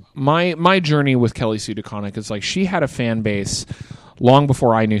 My journey with Kelly Sue DeConnick is like she had a fan base long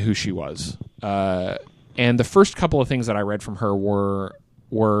before I knew who she was. And the first couple of things that I read from her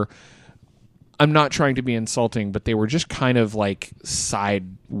were I'm not trying to be insulting, but they were just kind of like side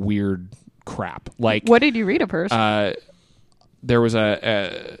weird crap. Like What did you read of hers? there was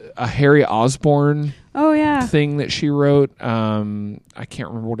a Harry Osborn oh yeah. thing that she wrote. I can't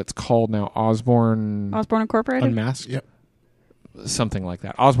remember what it's called now. Osborn Osborne Incorporated. Unmasked. Yep. something like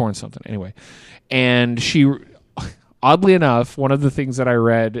that. Osborn something. Anyway. And she, oddly enough, one of the things that I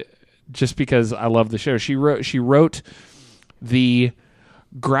read just because I love the show, she wrote the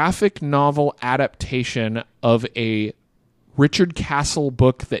graphic novel adaptation of a Richard Castle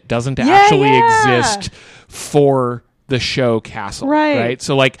book that doesn't actually exist for the show Castle. Right.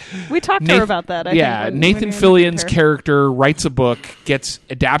 So like We talked to her about that. I yeah, think, Nathan when you Fillion's interviewed her. character writes a book, gets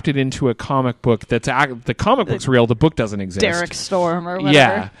adapted into a comic book. The comic book's real. The book doesn't exist. Derek Storm or whatever.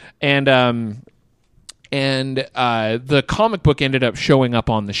 Yeah, and the comic book ended up showing up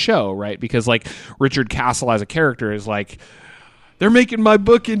on the show, right? Because like Richard Castle as a character is like, they're making my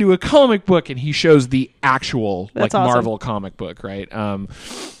book into a comic book, and he shows the actual That's like awesome. Marvel comic book, right?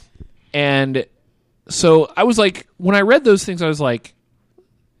 And so I was like, when I read those things, I was like,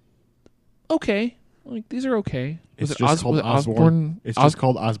 okay, like these are okay. It's Was it just called was it Osborn. It's just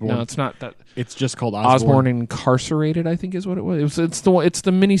called Osborn. No, it's not that. It's just called Osborn Incarcerated, I think is what it was. It's the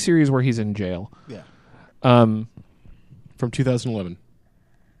miniseries where he's in jail. Yeah. from 2011.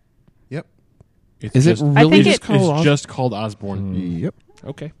 Yep. It's Is it just, really think just it- called It's just called Osborn. Yep.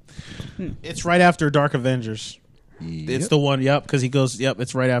 Okay. It's right after Dark Avengers. It's the one. Yep, because he goes. Yep,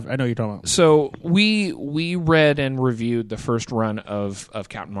 it's right after. I know what you're talking about. So we read and reviewed the first run of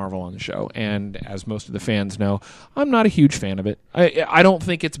Captain Marvel on the show, and as most of the fans know, I'm not a huge fan of it. I don't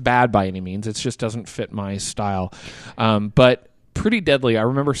think it's bad by any means. It just doesn't fit my style. But Pretty Deadly, I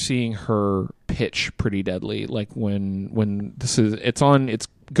remember seeing her pitch Pretty Deadly, like when it's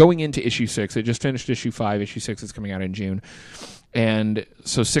going into issue 6. It just finished issue 5. Issue 6 is coming out in June. And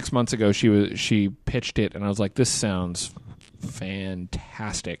so 6 months ago, she pitched it, and I was like, "This sounds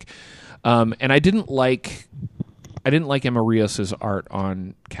fantastic." And I didn't like Emma Rios' art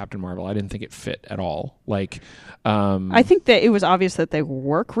on Captain Marvel. I didn't think it fit at all. Like, I think that it was obvious that they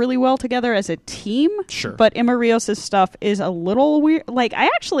work really well together as a team. Sure. But Emma Rios' stuff is a little weird. Like, I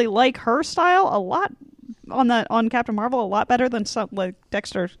actually like her style a lot on Captain Marvel a lot better than some like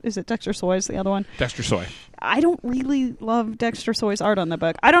Dexter. Is it Dexter Soy's the other one? Dexter Soy. I don't really love Dexter Soy's art on the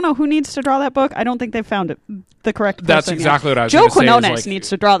book. I don't know who needs to draw that book. I don't think they've found the correct person That's yet. exactly what I was Joe gonna say, is Quinones like- needs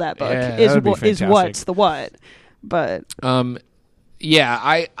to draw that book. Yeah, is that would be is fantastic. what's the what. But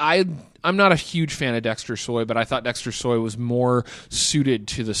Yeah, I'm not a huge fan of Dexter Soy, but I thought Dexter Soy was more suited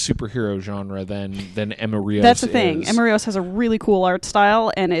to the superhero genre than Emma Rios. that's the thing. is. Emma Rios has a really cool art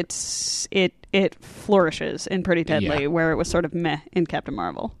style, and it flourishes in Pretty Deadly, Yeah. where it was sort of meh in Captain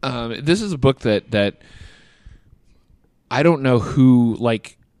Marvel. This is a book that I don't know who,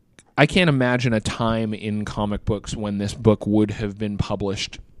 like, I can't imagine a time in comic books when this book would have been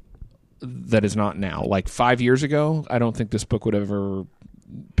published that is not now. Like 5 years ago, I don't think this book would have ever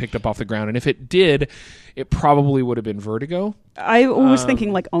picked up off the ground, and if it did, it probably would have been Vertigo. I was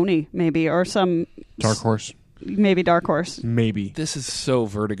thinking like Oni maybe, or some Dark Horse. Maybe Dark Horse. Maybe. This is so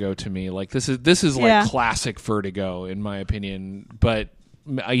Vertigo to me. Like this is like classic Vertigo in my opinion. But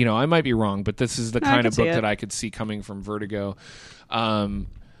you know, I might be wrong. But this is the kind of book that I could see coming from Vertigo.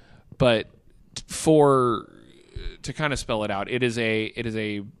 But to kind of spell it out, it is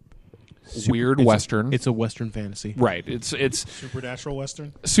a weird Western. It's a Western fantasy, right? It's supernatural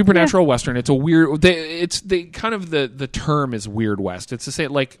Western. Supernatural Western. It's a weird. The term is Weird West. It's to say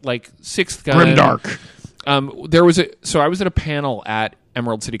like Sixth Gun. Grimdark. I was at a panel at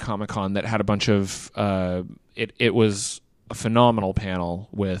Emerald City Comic Con that had a bunch of. It was a phenomenal panel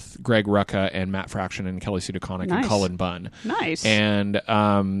with Greg Rucka and Matt Fraction and Kelly Sue DeConnick and Cullen Bunn. Nice. And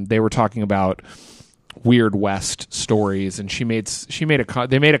they were talking about Weird West stories, and they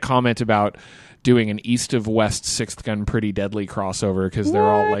made a comment about doing an East of West Sixth Gun Pretty Deadly crossover because they're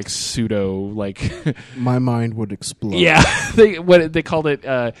all like pseudo like. My mind would explode. Yeah, they called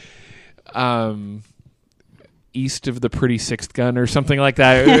it. East of the Pretty Sixth Gun or something like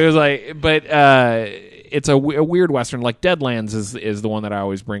that. It was like, but it's a weird Western. Like Deadlands is the one that I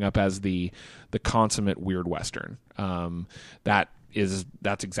always bring up as the consummate weird Western.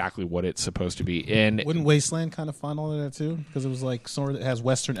 That's exactly what it's supposed to be. And wouldn't Wasteland kind of fall under that too? Because it was like sort of, it has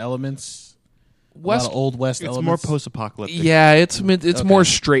Western elements. A lot of Old West elements. It's more post-apocalyptic. Yeah, it's more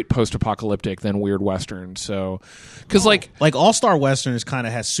straight post-apocalyptic than weird Western. So, because like All-Star Western is kind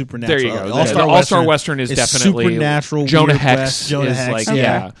of has supernatural. There you go. All-Star Western is definitely supernatural. Jonah Weird Hex West, Jonah is Hex.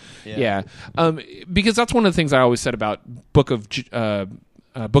 like Yeah. Because that's one of the things I always said about Book of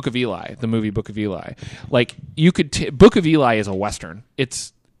Eli, the movie Book of Eli. Like you could Book of Eli is a Western.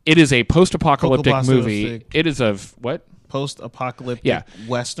 It is a post-apocalyptic movie. It is what? Post-apocalyptic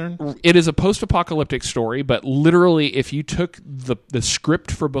Western. It is a post-apocalyptic story, but literally, if you took the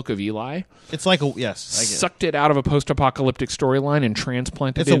script for Book of Eli, it's like sucked it out of a post-apocalyptic storyline and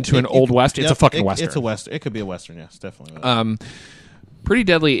transplanted it into an Old West. It's a fucking Western. It's a Western. It could be a Western. Yes, definitely. Pretty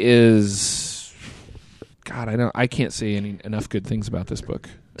Deadly is. God, I can't say enough good things about this book.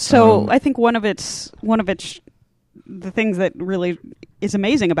 So I think one of its the things that really is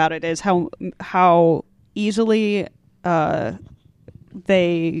amazing about it is how easily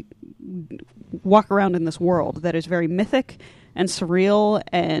they walk around in this world that is very mythic and surreal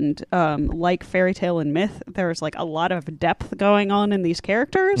and like fairy tale and myth. There's like a lot of depth going on in these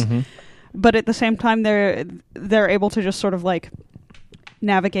characters, but at the same time they're able to just sort of like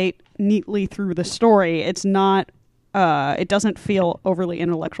navigate neatly through the story. It's not it doesn't feel overly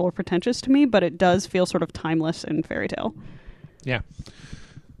intellectual or pretentious to me, but it does feel sort of timeless and fairy tale. Yeah.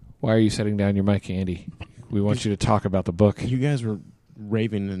 Why are you setting down your mic, Andy? We want you to talk about the book. You guys were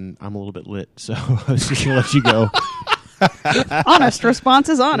raving, and I'm a little bit lit, so I was just going to let you go. Honest response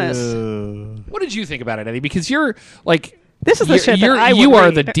is honest. What did you think about it, Eddie? Because you're like... This is the shit that I would You are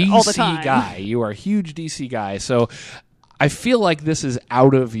read the DC all the time. guy. You are a huge DC guy. So I feel like this is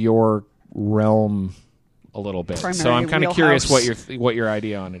out of your realm a little bit. Primary so I'm kind of curious wheelhouse. what your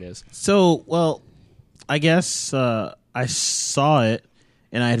idea on it is. So, well, I guess I saw it,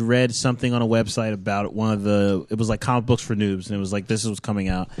 and I had read something on a website about it. It was like comic books for noobs, and it was like this was coming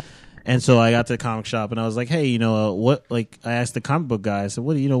out. And so I got to the comic shop, and I was like, "Hey, what?" Like, I asked the comic book guy, I said,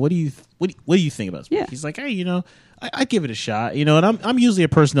 "What do you think about this book?" Yeah. He's like, "Hey, I give it a shot, and I'm usually a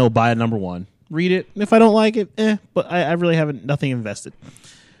person that'll buy a number one, read it, and if I don't like it, but I really haven't nothing invested."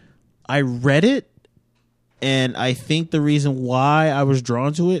 I read it, and I think the reason why I was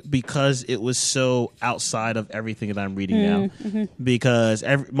drawn to it because it was so outside of everything that I'm reading now. Because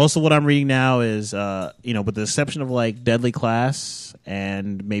most of what I'm reading now is, with the exception of like Deadly Class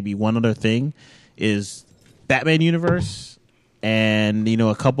and maybe one other thing, is Batman universe and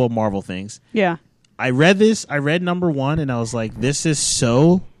a couple of Marvel things. Yeah. I read number one, and I was like, this is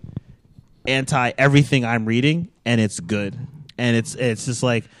so anti everything I'm reading, and it's good. And it's just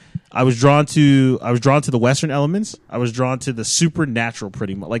like I was drawn to the Western elements. I was drawn to the supernatural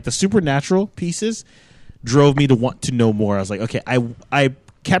pretty much. Like the supernatural pieces drove me to want to know more. I was like, okay, I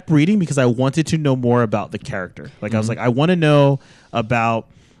kept reading because I wanted to know more about the character. Like I was like, I want to know about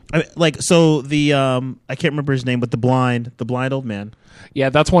I can't remember his name, but the blind old man. Yeah,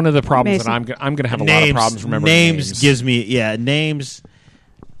 that's one of the problems Mason. that I'm going to have a lot of problems remembering names. Names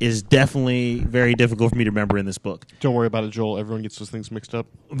is definitely very difficult for me to remember in this book. Don't worry about it, Joel. Everyone gets those things mixed up.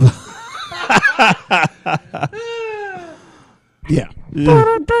 Yeah.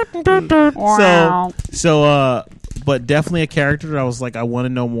 So, but definitely a character that I was like, I want to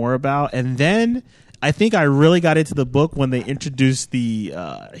know more about. And then I think I really got into the book when they introduced he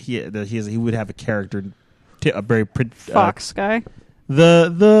would have a character, a very Fox guy.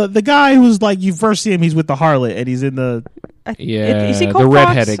 The guy who's like you first see him, he's with the harlot and he's in the Is he the called Fox?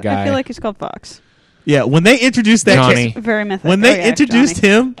 redheaded guy. I feel like he's called Fox. yeah. When they introduced that Johnny. Very mythic. when they Oh, yeah, introduced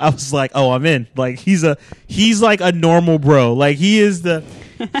Johnny. him, I was like, oh, I'm in. Like he's like a normal bro. Like he is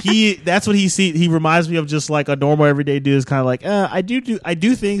that's what he reminds me of, just like a normal everyday dude. Is kind of like I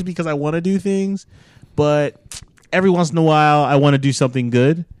do things because I want to do things, but every once in a while I want to do something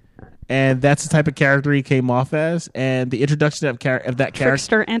good. And that's the type of character he came off as, and the introduction of that character,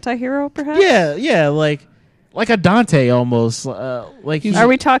 Trickster anti-hero, perhaps. yeah, like a Dante almost. Like Are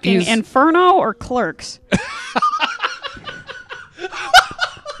we talking he's- Inferno or Clerks?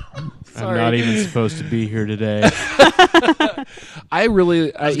 I'm not even supposed to be here today. I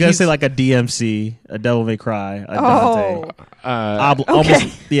really. I was gonna say like a DMC, a Devil May Cry, a Dante.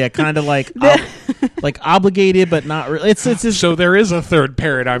 Almost, yeah, kind of like like obligated, but not really. It's just, so there is a third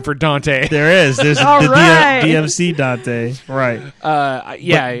paradigm for Dante. there's All the right. DMC Dante, right?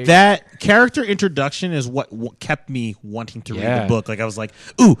 Yeah, But that character introduction is what kept me wanting to read Yeah. the book. Like I was like,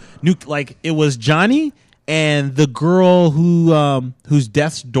 ooh, like it was Johnny and the girl who's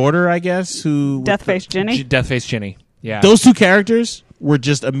Death's daughter, I guess, who Deathface Ginny. Deathface Ginny. Yeah, Those two characters were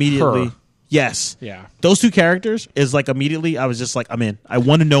just immediately Her. yes. Yeah. Those two characters is like immediately I was just like, I'm in. I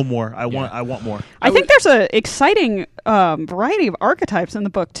want to know more. I want more. I think there's a exciting variety of archetypes in the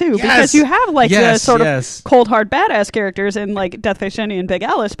book too, Yes. because you have like the Yes, sort yes. of cold hard badass characters in like Deathface Jenny and Big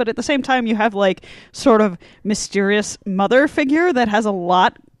Alice, but at the same time you have like sort of mysterious mother figure that has a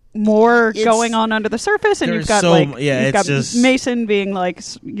lot more going on under the surface, and there's you've got so- like yeah, you've it's got just- Mason being like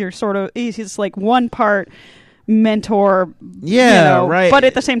you're sort of he's like one part mentor, Yeah, right. but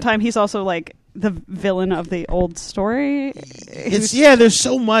at the same time he's also like the villain of the old story. It's there's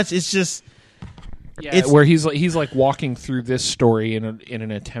so much. It's just it's where he's like walking through this story in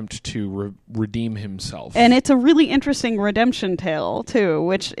an attempt to redeem himself. And it's a really interesting redemption tale, too,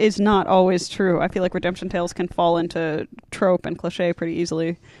 which is not always true. I feel like redemption tales can fall into trope and cliche pretty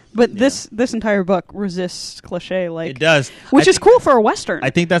easily. But this entire book resists cliche, like it does, which is cool for a Western. I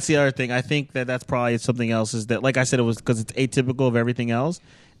think that's the other thing. I think that's probably something else. Is that, like I said, it was because it's atypical of everything else.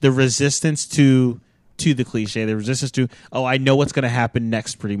 The resistance to the cliche, the resistance to, oh, I know what's going to happen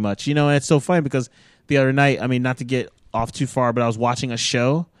next, pretty much. You know, and it's so funny because the other night, I mean, not to get off too far, but I was watching a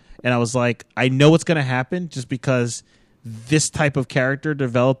show and I was like, I know what's going to happen just because this type of character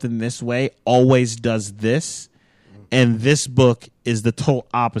developed in this way always does this. And this book is the total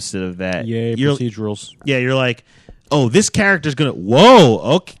opposite of that. Yay, procedurals. Yeah, you're like, oh, this character's gonna.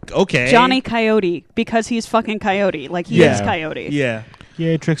 Whoa, okay. Johnny Coyote, because he's fucking Coyote. Like, he is Coyote. Yeah,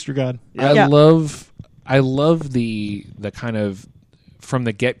 Yay, trickster god. Yeah. I love the kind of from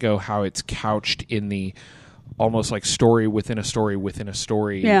the get-go how it's couched in the almost like story within a story within a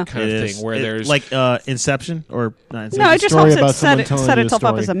story Yeah. kind of thing, where there's like Inception or not Inception. No, it just story helps about it someone telling set you a itself up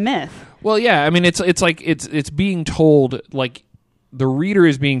story. as a myth. well, yeah. I mean, it's like it's being told, like the reader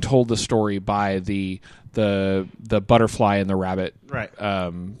is being told the story by the butterfly and the rabbit Right.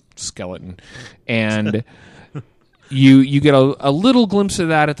 skeleton, and you get a little glimpse of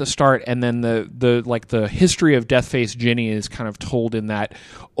that at the start, and then the history of Deathface Ginny is kind of told in that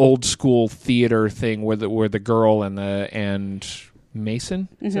old school theater thing where the girl and Mason,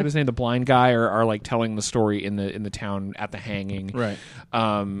 is that his name, the blind guy, are like telling the story in the town at the hanging, Right.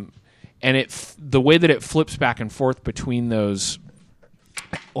 and the way that it flips back and forth between those,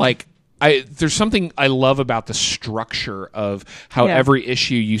 like, there's something I love about the structure of how every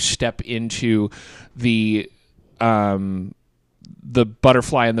issue you step into the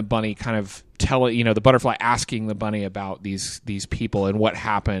butterfly and the bunny kind of the butterfly asking the bunny about these people and what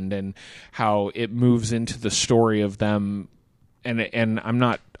happened and how it moves into the story of them. And I'm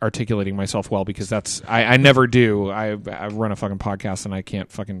not articulating myself well because that's I never do. I run a fucking podcast and I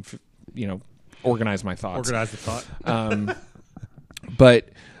can't fucking organize my thoughts. Organize the thought. But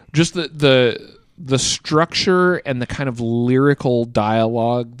just the structure and the kind of lyrical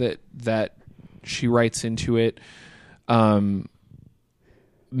dialogue that she writes into it,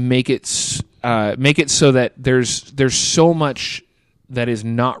 make it so that there's so much that is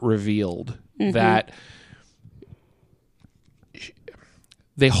not revealed that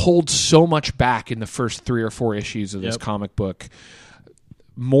they hold so much back in the first 3 or 4 issues of this comic book,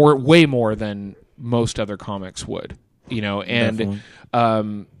 way more than most other comics would, and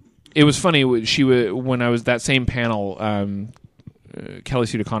it was funny. When I was that same panel, Kelly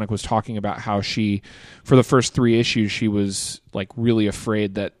Sue DeConnick was talking about how she, for the first 3 issues, she was like really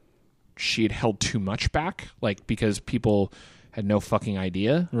afraid that she had held too much back, like because people had no fucking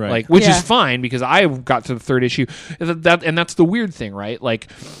idea, Right. like, which Yeah. is fine because I got to the third issue, and that's the weird thing, right? Like,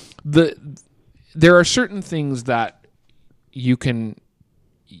 there are certain things that you can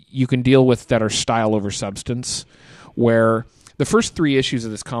deal with that are style over substance, where the first 3 issues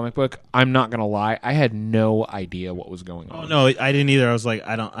of this comic book, I'm not gonna lie, I had no idea what was going on. Oh no, I didn't either. I was like,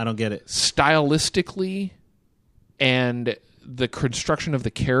 I don't get it. Stylistically, and the construction of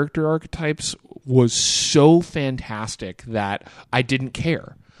the character archetypes was so fantastic that I didn't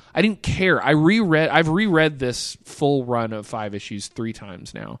care. I've reread this full run of 5 issues 3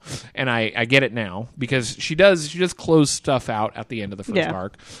 times now, and I get it now because she does close stuff out at the end of the first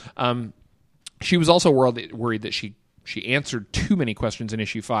arc. She was also worried that she answered too many questions in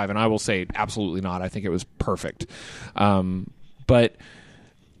issue 5, and I will say absolutely not. I think it was perfect. But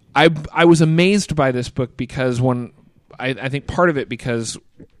I was amazed by this book because I think part of it because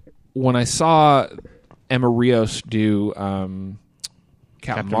when I saw Emma Rios do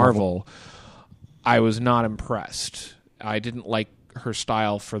Captain Marvel, I was not impressed. I didn't like her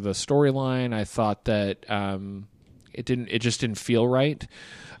style for the storyline. I thought that it just didn't feel right.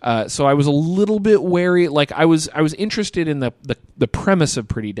 So I was a little bit wary. Like I was interested in the premise of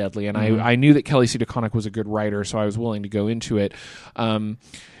Pretty Deadly, and I knew that Kelly Sue DeConnick was a good writer, so I was willing to go into it.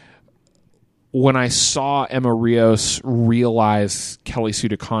 When I saw Emma Rios realize Kelly Sue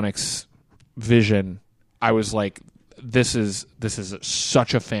DeConnick's vision, I was like, this is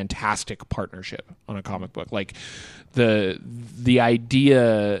such a fantastic partnership on a comic book. Like the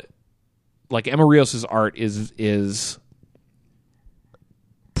idea, like Emma Rios's art is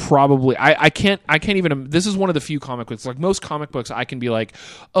probably I can't even. This is one of the few comic books. Like most comic books, I can be like,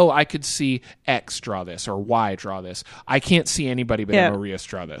 oh, I could see X draw this or Y draw this. I can't see anybody but Emma Rios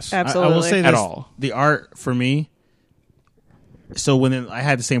draw this. Absolutely. I will say At this, all. the art for me. So when I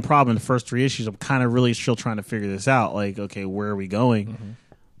had the same problem in the first 3 issues, I'm kind of really still trying to figure this out. Like, okay, where are we going? Mm-hmm.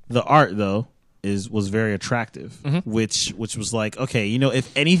 The art though was very attractive, which was like, okay,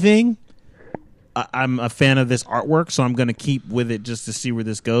 if anything, I'm a fan of this artwork, so I'm going to keep with it just to see where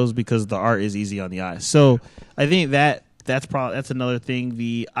this goes because the art is easy on the eye. So I think that's another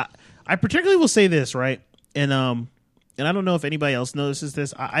thing. I particularly will say this, right, and I don't know if anybody else notices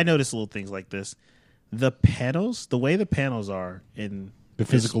this. I notice little things like this. The panels, the way the panels are in The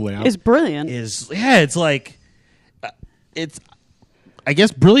physical layout is brilliant. it's like it's. I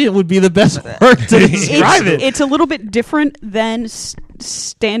guess brilliant would be the best word to describe it. It's a little bit different than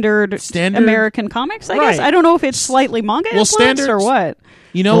standard American comics, I guess. Right. I don't know if it's slightly manga influenced or what.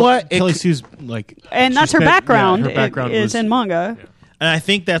 You know what? Kelly Sue's like, And she that's her spent- background. yeah, her background is was in manga. And I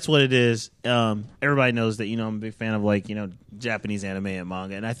think that's what it is. Everybody knows that, I'm a big fan of Japanese anime and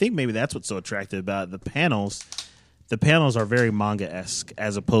manga. And I think maybe that's what's so attractive about it. The panels. The panels are very manga-esque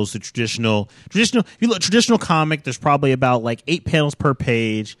as opposed to traditional. If you look traditional comic, there's probably about 8 panels per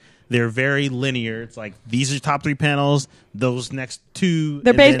page. They're very linear. It's like these are your top 3 panels. Those next 2.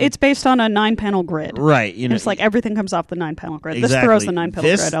 It's based on a 9-panel grid, right? And it's like everything comes off the 9-panel grid. Exactly. This throws the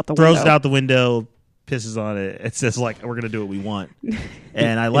 9-panel grid out the window. Throws it out the window. Pisses on it. It says we're going to do what we want,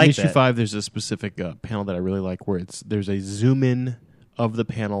 and I like in issue that. 5, there's a specific panel that I really like where there's a zoom in of the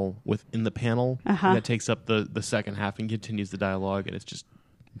panel within the panel, and that takes up the second half and continues the dialogue, and it's just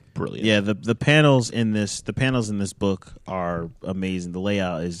brilliant. Yeah, the panels in this book are amazing. The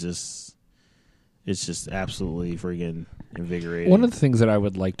layout is just absolutely friggin' invigorating. One of the things that I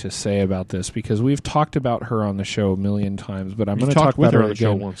would like to say about this, because we've talked about her on the show a million times, but I'm going to talk about her on the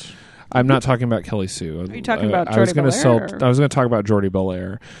show again. once. I'm not talking about Kelly Sue. Are you talking about I was Jordi going Belair, or- I was going to talk about Jordi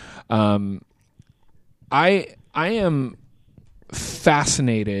Belair. I am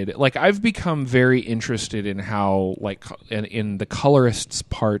fascinated. Like, I've become very interested in how, in the colorist's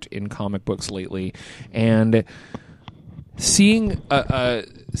part in comic books lately, and seeing a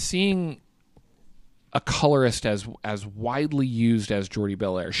colorist as widely used as Jordi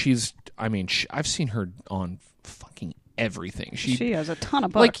Belair. I've seen her on fucking everything. She has a ton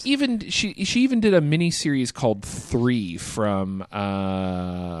of books. Like, even she even did a mini series called 3 from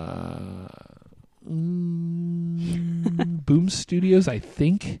Boom Studios, I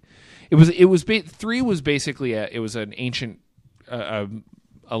think. It was 3 was basically an ancient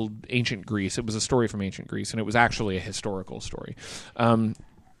ancient Greece. It was a story from ancient Greece, and it was actually a historical story.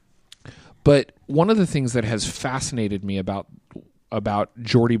 But one of the things that has fascinated me about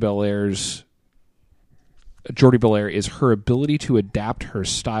Jordi Belair is her ability to adapt her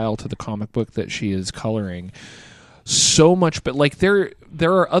style to the comic book that she is coloring so much. But there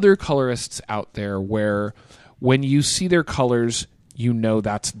are other colorists out there where when you see their colors,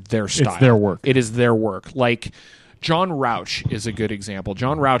 that's their style. It's their work. It is their work. Like John Rauch is a good example.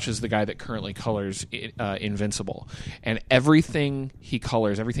 John Rauch is the guy that currently colors Invincible, and everything he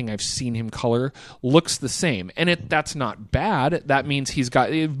colors, everything I've seen him color, looks the same. And that's not bad. That means he's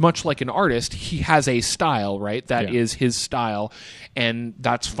got, much like an artist, he has a style, right? That is his style, and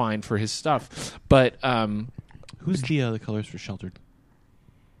that's fine for his stuff. But who's the colors for Sheltered?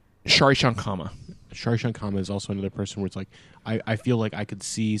 Shari Shankama. Shari Shankama is also another person where it's like I feel like I could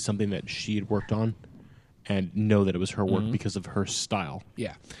see something that she had worked on and know that it was her work because of her style.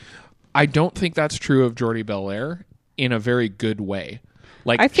 Yeah. I don't think that's true of Jordi Belair in a very good way.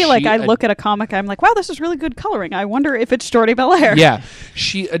 Like, I feel like I look at a comic, I'm like, wow, this is really good coloring. I wonder if it's Jordi Belair. Yeah.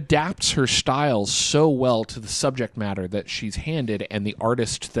 She adapts her style so well to the subject matter that she's handed and the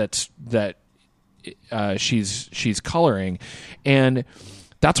artist that she's coloring. And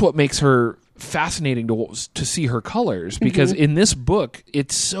that's what makes her fascinating to see her colors, because in this book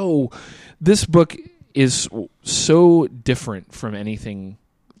this book is so different from anything.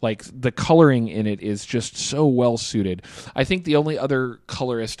 Like, the coloring in it is just so well suited. I think the only other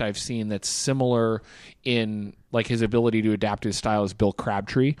colorist I've seen that's similar in like his ability to adapt his style is Bill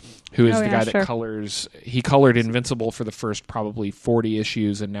Crabtree, who is the guy that colors. He colored Invincible for the first probably 40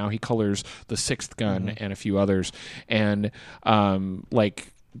 issues, and now he colors The Sixth Gun and a few others. And I've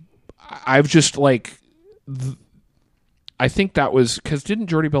just I think that was because didn't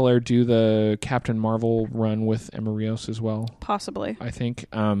Jordi Belair do the Captain Marvel run with Emma Rios as well? Possibly. I think.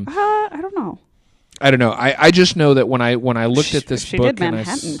 I don't know. I don't know. I just know that when I looked at this she book, did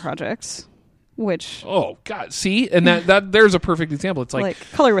Manhattan Projects, which God, see, and that there's a perfect example. It's like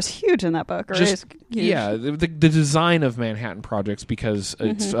color was huge in that book. Or just, is huge. Yeah, the design of Manhattan Projects, because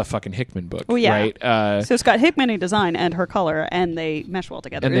it's a fucking Hickman book, right? So it's got Hickman-y design and her color, and they mesh well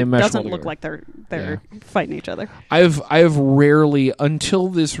together. And they it mesh doesn't well look together. like they're fighting each other. I've rarely until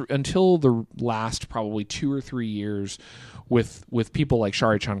the last probably 2 or 3 years with people like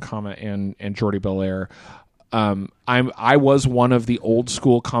Shari Chankama and Jordi Belair. I was one of the old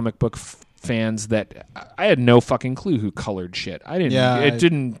school comic book fans that I had no fucking clue who colored shit. I didn't. Yeah, it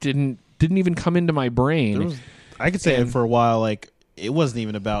didn't even come into my brain. I could say for a while, like, it wasn't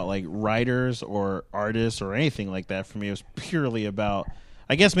even about like writers or artists or anything like that for me. It was purely about,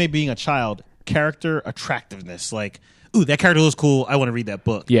 I guess, maybe being a child, character attractiveness. Like, ooh, that character looks cool. I want to read that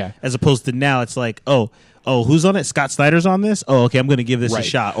book. Yeah. As opposed to now, it's like, oh, who's on it? Scott Snyder's on this? Oh, okay, I'm going to give this a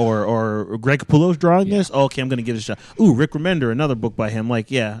shot. Or Greg Capullo's drawing this? Oh, okay, I'm going to give this a shot. Ooh, Rick Remender, another book by him. Like,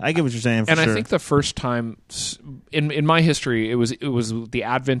 yeah, I get what you're saying. I think the first time in my history, it was the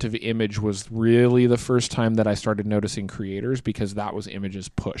advent of Image was really the first time that I started noticing creators, because that was Image's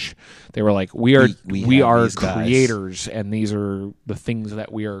push. They were like, we are creators, and these are the things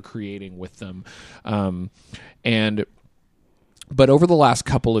that we are creating with them. But over the last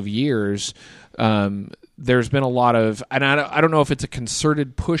couple of years, there's been a lot of, and I don't know if it's a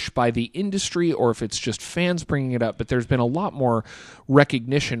concerted push by the industry or if it's just fans bringing it up, but there's been a lot more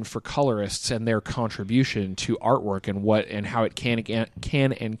recognition for colorists and their contribution to artwork and how it can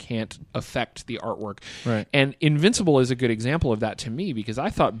and can't affect the artwork. Right. And Invincible is a good example of that to me, because I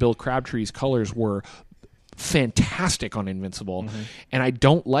thought Bill Crabtree's colors were fantastic on Invincible, and I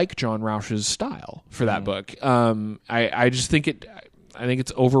don't like John Rauch's style for that book. I just think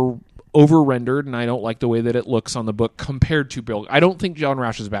it's over rendered, and I don't like the way that it looks on the book compared to Bill. I don't think John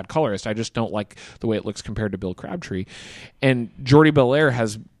Rauch is a bad colorist. I just don't like the way it looks compared to Bill Crabtree. And Jordi Belair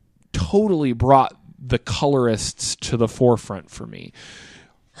has totally brought the colorists to the forefront for me.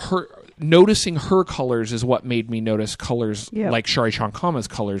 Noticing her colors is what made me notice colors like Shari Shankama's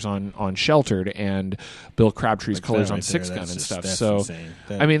colors on Sheltered and Bill Crabtree's colors on Sixth Gun and stuff. So, insane.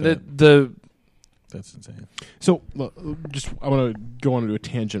 I mean, that's insane. So, I want to go on to a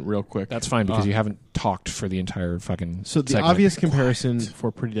tangent real quick. That's fine, because you haven't talked for the entire fucking. So the segment. obvious comparison for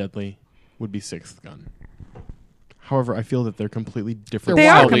Pretty Deadly would be Sixth Gun. However, I feel that they're completely different. They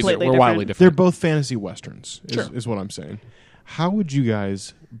are wildly completely wildly different. They're both fantasy westerns, Sure. is what I'm saying. How would you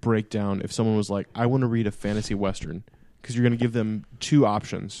guys break down if someone was like, I want to read a fantasy western? Because you're going to give them two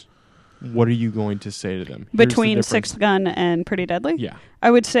options. What are you going to say to them? Between Sixth Gun and Pretty Deadly? Yeah.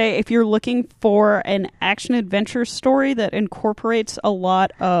 I would say if you're looking for an action-adventure story that incorporates a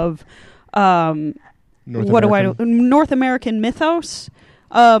lot of North American mythos.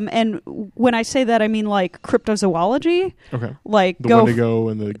 And when I say that, I mean like cryptozoology. Okay. Like the Wendigo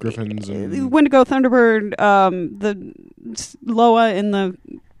and the Griffins. Wendigo, Thunderbird, the Loa in the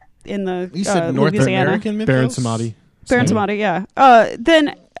You said North Louisiana. American mythos? Baron Samedi. Baron Samedi, yeah.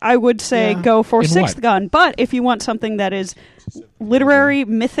 Then I would say go for Sixth Gun. But if you want something that is literary,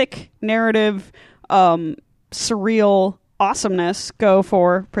 mythic, narrative, surreal awesomeness, go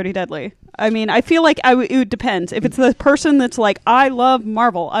for Pretty Deadly. I mean, I feel like it depends. If it's the person that's like, I love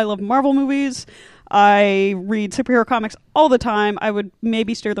Marvel movies, I read superhero comics all the time, I would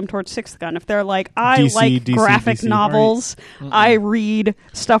maybe steer them towards Sixth Gun. If they're like, I like graphic novels, I read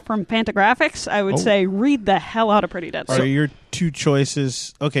stuff from Fantagraphics, I would say read the hell out of Pretty Deadly. Are your two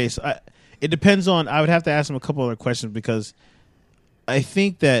choices... Okay, so it depends on... I would have to ask them a couple other questions because I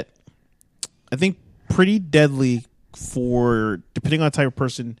think Pretty Deadly, for depending on the type of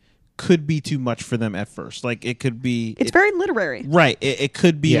person, could be too much for them at first. Like, it could be... It's very literary. Right. It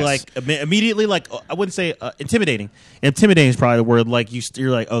could be like immediately, like, I wouldn't say intimidating. Intimidating is probably the word. Like, you're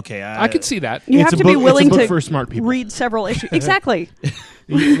like, okay. I could see that. You have to be willing to for smart people. read several issues. Exactly.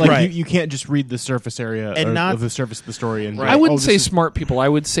 You can't just read the surface area And not- of the surface of the story. And I wouldn't say smart people. I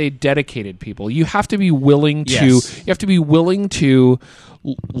would say dedicated people. You have to be willing to. Yes. You have to be willing to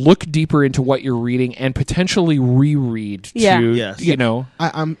look deeper into what you're reading and potentially reread. Yeah. To Yes. you know.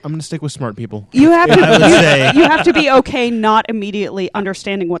 I'm going to stick with smart people. You have I would say... you have to be okay not immediately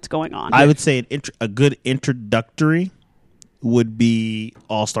understanding what's going on. I would say a good introductory would be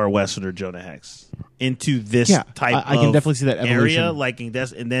All-Star Western or Jonah Hex into this type I can of definitely see that evolution. area. Like, and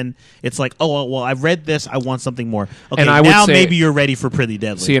then it's like, oh, well, I've read this. I want something more. Okay, And I would now say- maybe you're ready for Pretty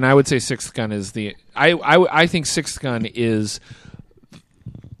Deadly. See, and I would say Sixth Gun is the. I think Sixth Gun is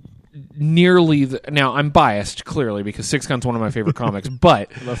nearly the, now I'm biased clearly because Sixth Gun's one of my favorite comics,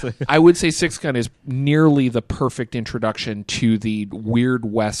 but I would say Sixth Gun is nearly the perfect introduction to the Weird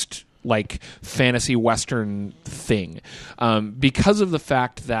West, like fantasy Western thing, because of the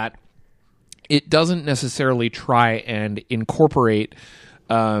fact that it doesn't necessarily try and incorporate.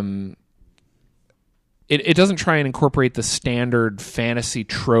 It doesn't try and incorporate the standard fantasy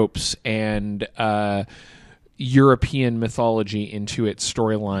tropes and European mythology into its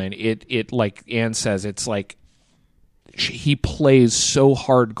storyline. It like Anne says, it's like he plays so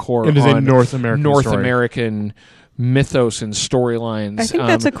hardcore It is on a North American American mythos and storylines. I think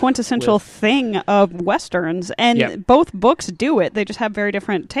that's a quintessential thing of Westerns, and both books do it. They just have very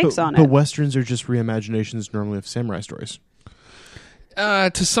different takes on But it. Westerns are just reimaginations normally of samurai stories.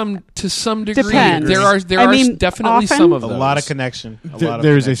 to some degree. Depends. There are definitely often- some of a those. lot of connection.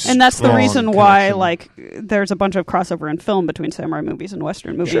 There's a And that's the strong reason why, connection. like, there's a bunch of crossover in film between samurai movies and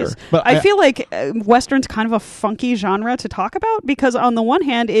Western movies. Sure. But I feel like Western's kind of a funky genre to talk about because, on the one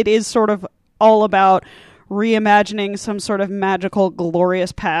hand, it is sort of all about reimagining some sort of magical,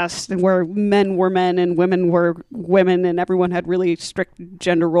 glorious past where men were men and women were women and everyone had really strict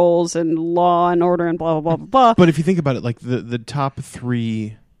gender roles and law and order and blah, blah, blah, blah. But if you think about it, like the top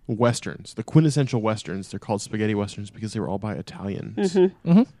three Westerns, the quintessential Westerns, they're called spaghetti Westerns because they were all by Italians.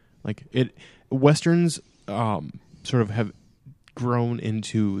 Like Westerns sort of have grown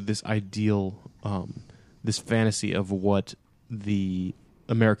into this ideal, this fantasy of what the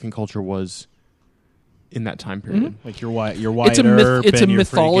American culture was in that time period. Like your Wyatt It's a Earp it's a and your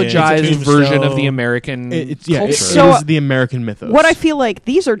mythologized friggin' version of the Tombstone. American It culture. is the American mythos. What I feel like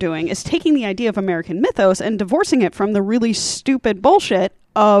these are doing is taking the idea of American mythos and divorcing it from the really stupid bullshit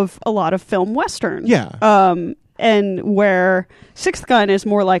of a lot of film Western. Yeah. And where Sixth Gun is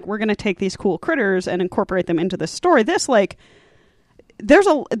more like, we're going to take these cool critters and incorporate them into the story. This, like, there's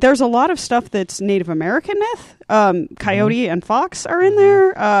a lot of stuff that's Native American myth. Coyote and Fox are in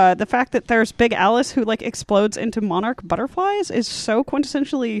there. The fact that there's Big Alice who like explodes into monarch butterflies is so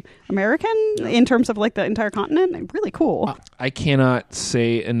quintessentially American in terms of like the entire continent. Really cool. I cannot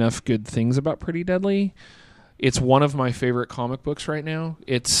say enough good things about Pretty Deadly. It's one of my favorite comic books right now.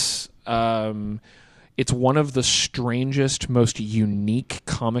 It's one of the strangest, most unique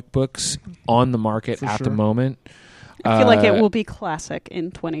comic books on the market at the moment. I feel like it will be classic in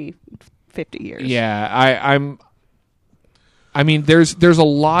 20, 50 years. Yeah, I mean, there's a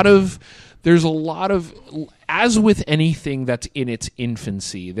lot of, as with anything that's in its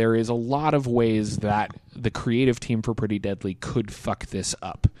infancy, there is a lot of ways that the creative team for Pretty Deadly could fuck this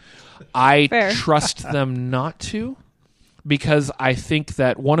up. I Fair. trust them not to, because I think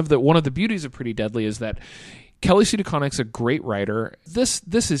that one of the beauties of Pretty Deadly is that Kelly Sue DeConnick's a great writer. This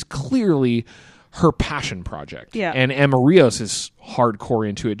is clearly her passion project. Yeah. And Emma Rios is hardcore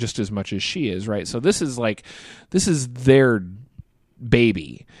into it just as much as she is, right? So this is their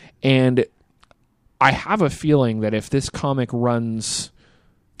baby. And I have a feeling that if this comic runs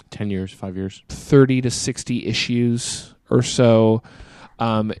 10 years, 5 years, 30 to 60 issues or so,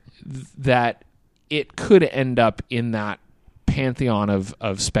 that it could end up in that pantheon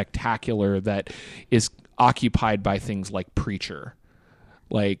of spectacular that is occupied by things like Preacher.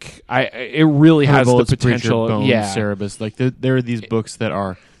 Like it really has the Bullets, potential. Preacher, Bones, yeah, Cerebus. Like there are these books that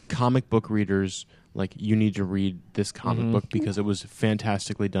are comic book readers like, you need to read this comic book because it was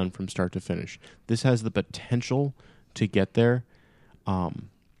fantastically done from start to finish. This has the potential to get there.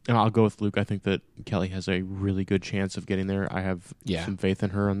 And I'll go with Luke. I think that Kelly has a really good chance of getting there. I have some faith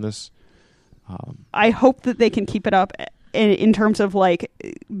in her on this. I hope that they can keep it up in terms of like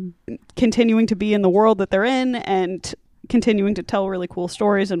continuing to be in the world that they're in and continuing to tell really cool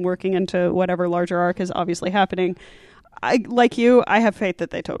stories and working into whatever larger arc is obviously happening. I have faith that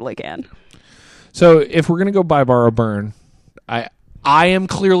they totally can. So if we're going to go buy, borrow, burn, I am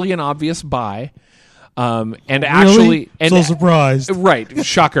clearly an obvious buy. And actually, so surprised, right?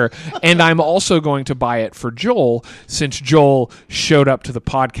 Shocker. And I'm also going to buy it for Joel, since Joel showed up to the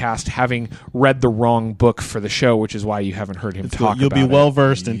podcast having read the wrong book for the show, which is why you haven't heard him talk. You'll about be it. well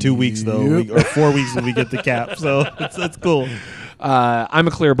versed in 2 weeks though, or 4 weeks when we get the cap. So that's cool. I'm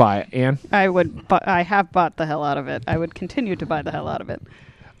a clear buy. Anne? I have bought the hell out of it. I would continue to buy the hell out of it.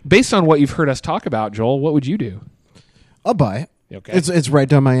 Based on what you've heard us talk about, Joel, what would you do? I'll buy it. Okay. It's right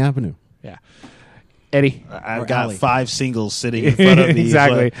down my avenue. Yeah. Eddie? I've got 5 singles sitting in front of me.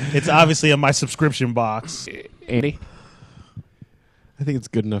 Exactly. It's obviously on my subscription box. Andy? I think it's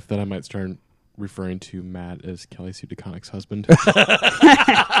good enough that I might start referring to Matt as Kelly Sue DeConnick's husband.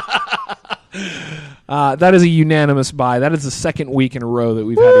 That is a unanimous buy. That is the second week in a row that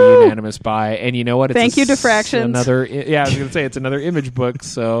we've had a unanimous buy. And you know what? Thank you, Diffractions. I was going to say it's another Image book.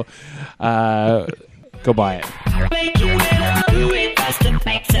 So go buy it.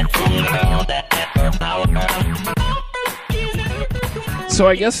 So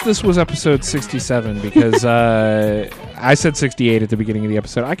I guess this was episode 67 because I said 68 at the beginning of the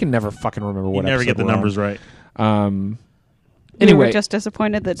episode. I can never fucking remember what You never get the we're on. numbers right. We Anyway, were just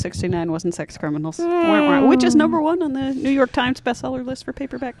disappointed that 69 wasn't Sex Criminals, which is number 1 on the New York Times bestseller list for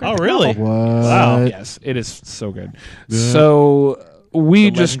paperback. Oh, really? What? Wow. yes, it is so good. So we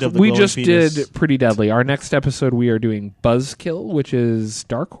The just Legend of the we Glowing just Fetus. did Pretty Deadly. Our next episode we are doing Buzzkill, which is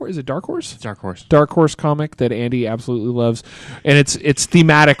Dark Horse. Is it Dark Horse? Dark Horse. Dark Horse comic that Andy absolutely loves, and it's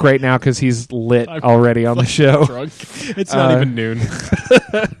thematic right now because he's lit already on the show. Drunk. It's not even noon.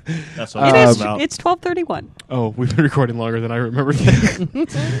 That's what It I'm is. about. It's 12:31. Oh, we've been recording longer than I remember.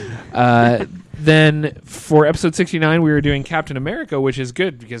 Then for episode 69 we were doing Captain America, which is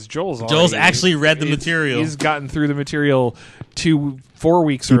good because Joel's actually read the material. He's gotten through the material 4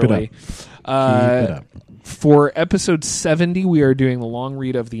 weeks Keep it early. Keep it up. For episode 70, we are doing the long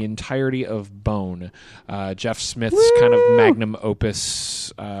read of the entirety of Bone, Jeff Smith's kind of magnum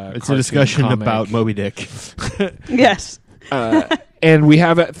opus. It's a discussion comic. about Moby Dick. Yes. And we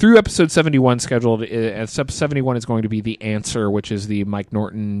have through episode 71 scheduled. 71 is going to be The Answer, which is the Mike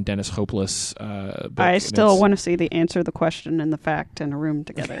Norton, Dennis Hopeless book. I And still it's- want to see the answer, the question, and the fact in a room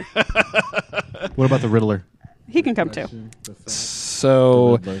together. What about the Riddler? He can come too.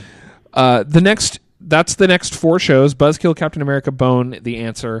 So that's the next 4 shows: Buzzkill, Captain America, Bone, The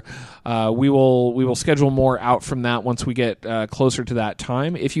Answer. We will schedule more out from that once we get closer to that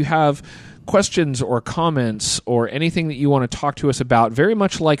time. If you have questions or comments or anything that you want to talk to us about, very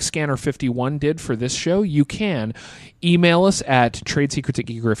much like Scanner 51 did for this show, you can email us at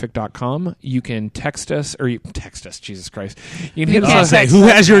tradesecrets@geekerific.com. You can text us, Jesus Christ. You can hit can't us. text Who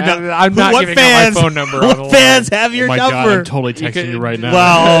us. has your number? I'm not What giving fans? out my phone number. on What the fans line. have your Oh my God, number? I'm totally texting you right now.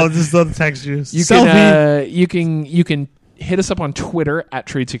 Wow, just don't text you. You can hit us up on Twitter at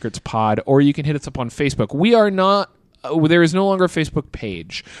Trade Secrets Pod, or you can hit us up on Facebook. We are not. There is no longer a Facebook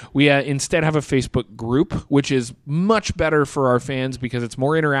page. We instead have a Facebook group, which is much better for our fans because it's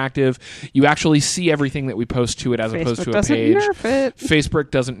more interactive. You actually see everything that we post to it as opposed to a doesn't page. nerf it. Facebook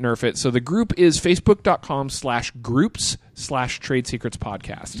doesn't nerf it. So the group is facebook.com/groups/Trade Secrets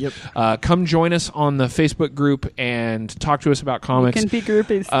Podcast. Yep. Come join us on the Facebook group and talk to us about comics. Can be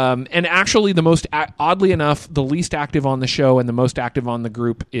groupies. And actually, oddly enough, the least active on the show and the most active on the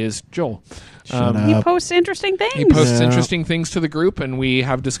group is Joel. Shut He up. posts interesting things. He posts Yeah. interesting things to the group, and we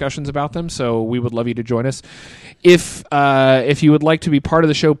have discussions about them. So we would love you to join us. If you would like to be part of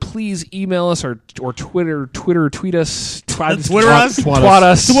the show, please email us or Twitter tweet us, Twitter us? twat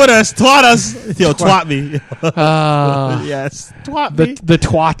us. Twat us. Yo, twat me. Yes. Twat me. The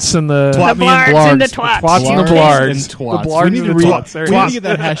twats and the Twat me and blards and the blards. twats. and the Blards blards. and twats. The blards We need and to the read- twats. There We it need is. to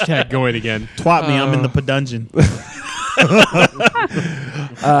get that hashtag going again. Twat me. I'm in the dungeon.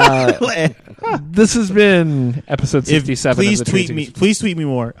 This has been episode 67 Please of the tweet Trade me. Secrets. Please tweet me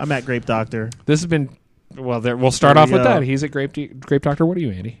more. I'm at Grape Doctor. This has been... Well, we'll start There off we with go. that. He's at Grape Doctor. What are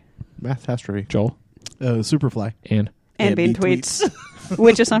you, Andy? Math Astrophy. Joel? Superfly. And and bean tweets,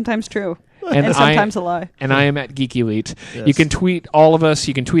 which is sometimes true and I- sometimes a lie. and I am at Geek Elite. Yes. You can tweet all of us.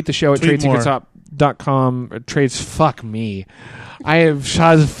 You can tweet the show at Tweet Trade Secrets more. Up. trades.com trades. Fuck me. I have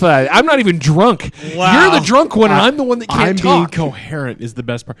I'm not even drunk. Wow. You're the drunk one, and I'm the one that can't I'm talk. being coherent is the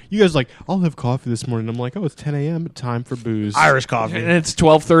best part. You guys are like, I'll have coffee this morning. I'm like, oh, it's 10 a.m. Time for booze. Irish coffee. And it's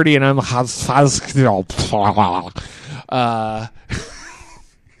 12:30, and I'm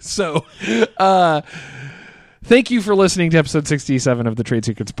so. Thank you for listening to episode 67 of the Trade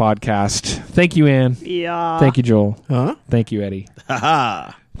Secrets podcast. Thank you, Ann. Yeah. Thank you, Joel. Huh? Thank you, Eddie.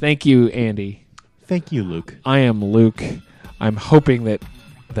 Haha. Thank you, Andy. Thank you, Luke. I am Luke. I'm hoping that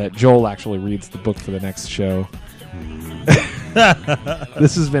Joel actually reads the book for the next show.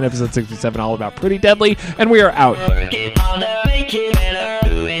 This has been episode 67, all about Pretty Deadly, and we are out. Work it harder, make it better,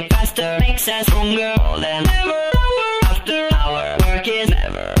 do it faster, makes us stronger than ever. After hour, work is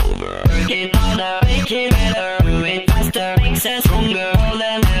never over. Work it harder, make it better, do it faster, makes us stronger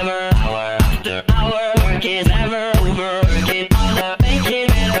than ever. Hour after hour, work is never over. Work it harder, make it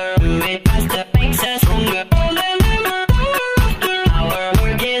better, do it faster, makes us stronger than ever. Hour after hour,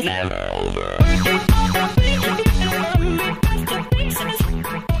 work is never over. Work it harder, make it better, do it faster, makes us stronger than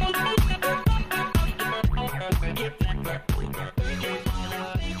ever. Work it never over. Work it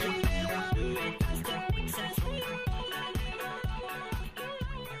harder, make it better, do it faster, makes us stronger than ever.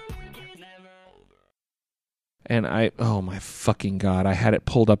 Work is never over. And oh my fucking God, I had it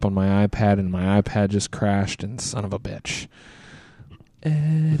pulled up on my iPad, and my iPad just crashed, and son of a bitch.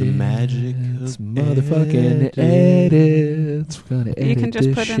 The magic It's of motherfucking edits. We're gonna edit You can just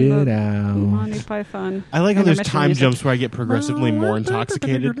this put shit in the out. Monty Python. I like how there's intermission time music. jumps where I get progressively more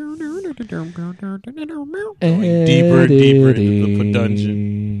intoxicated. Going deeper and deeper into the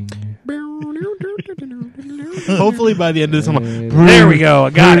dungeon. Hopefully by the end of this, I'm like, There we go.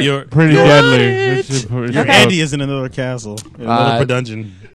 I got it. You're pretty deadly. Andy is in another castle, in another dungeon.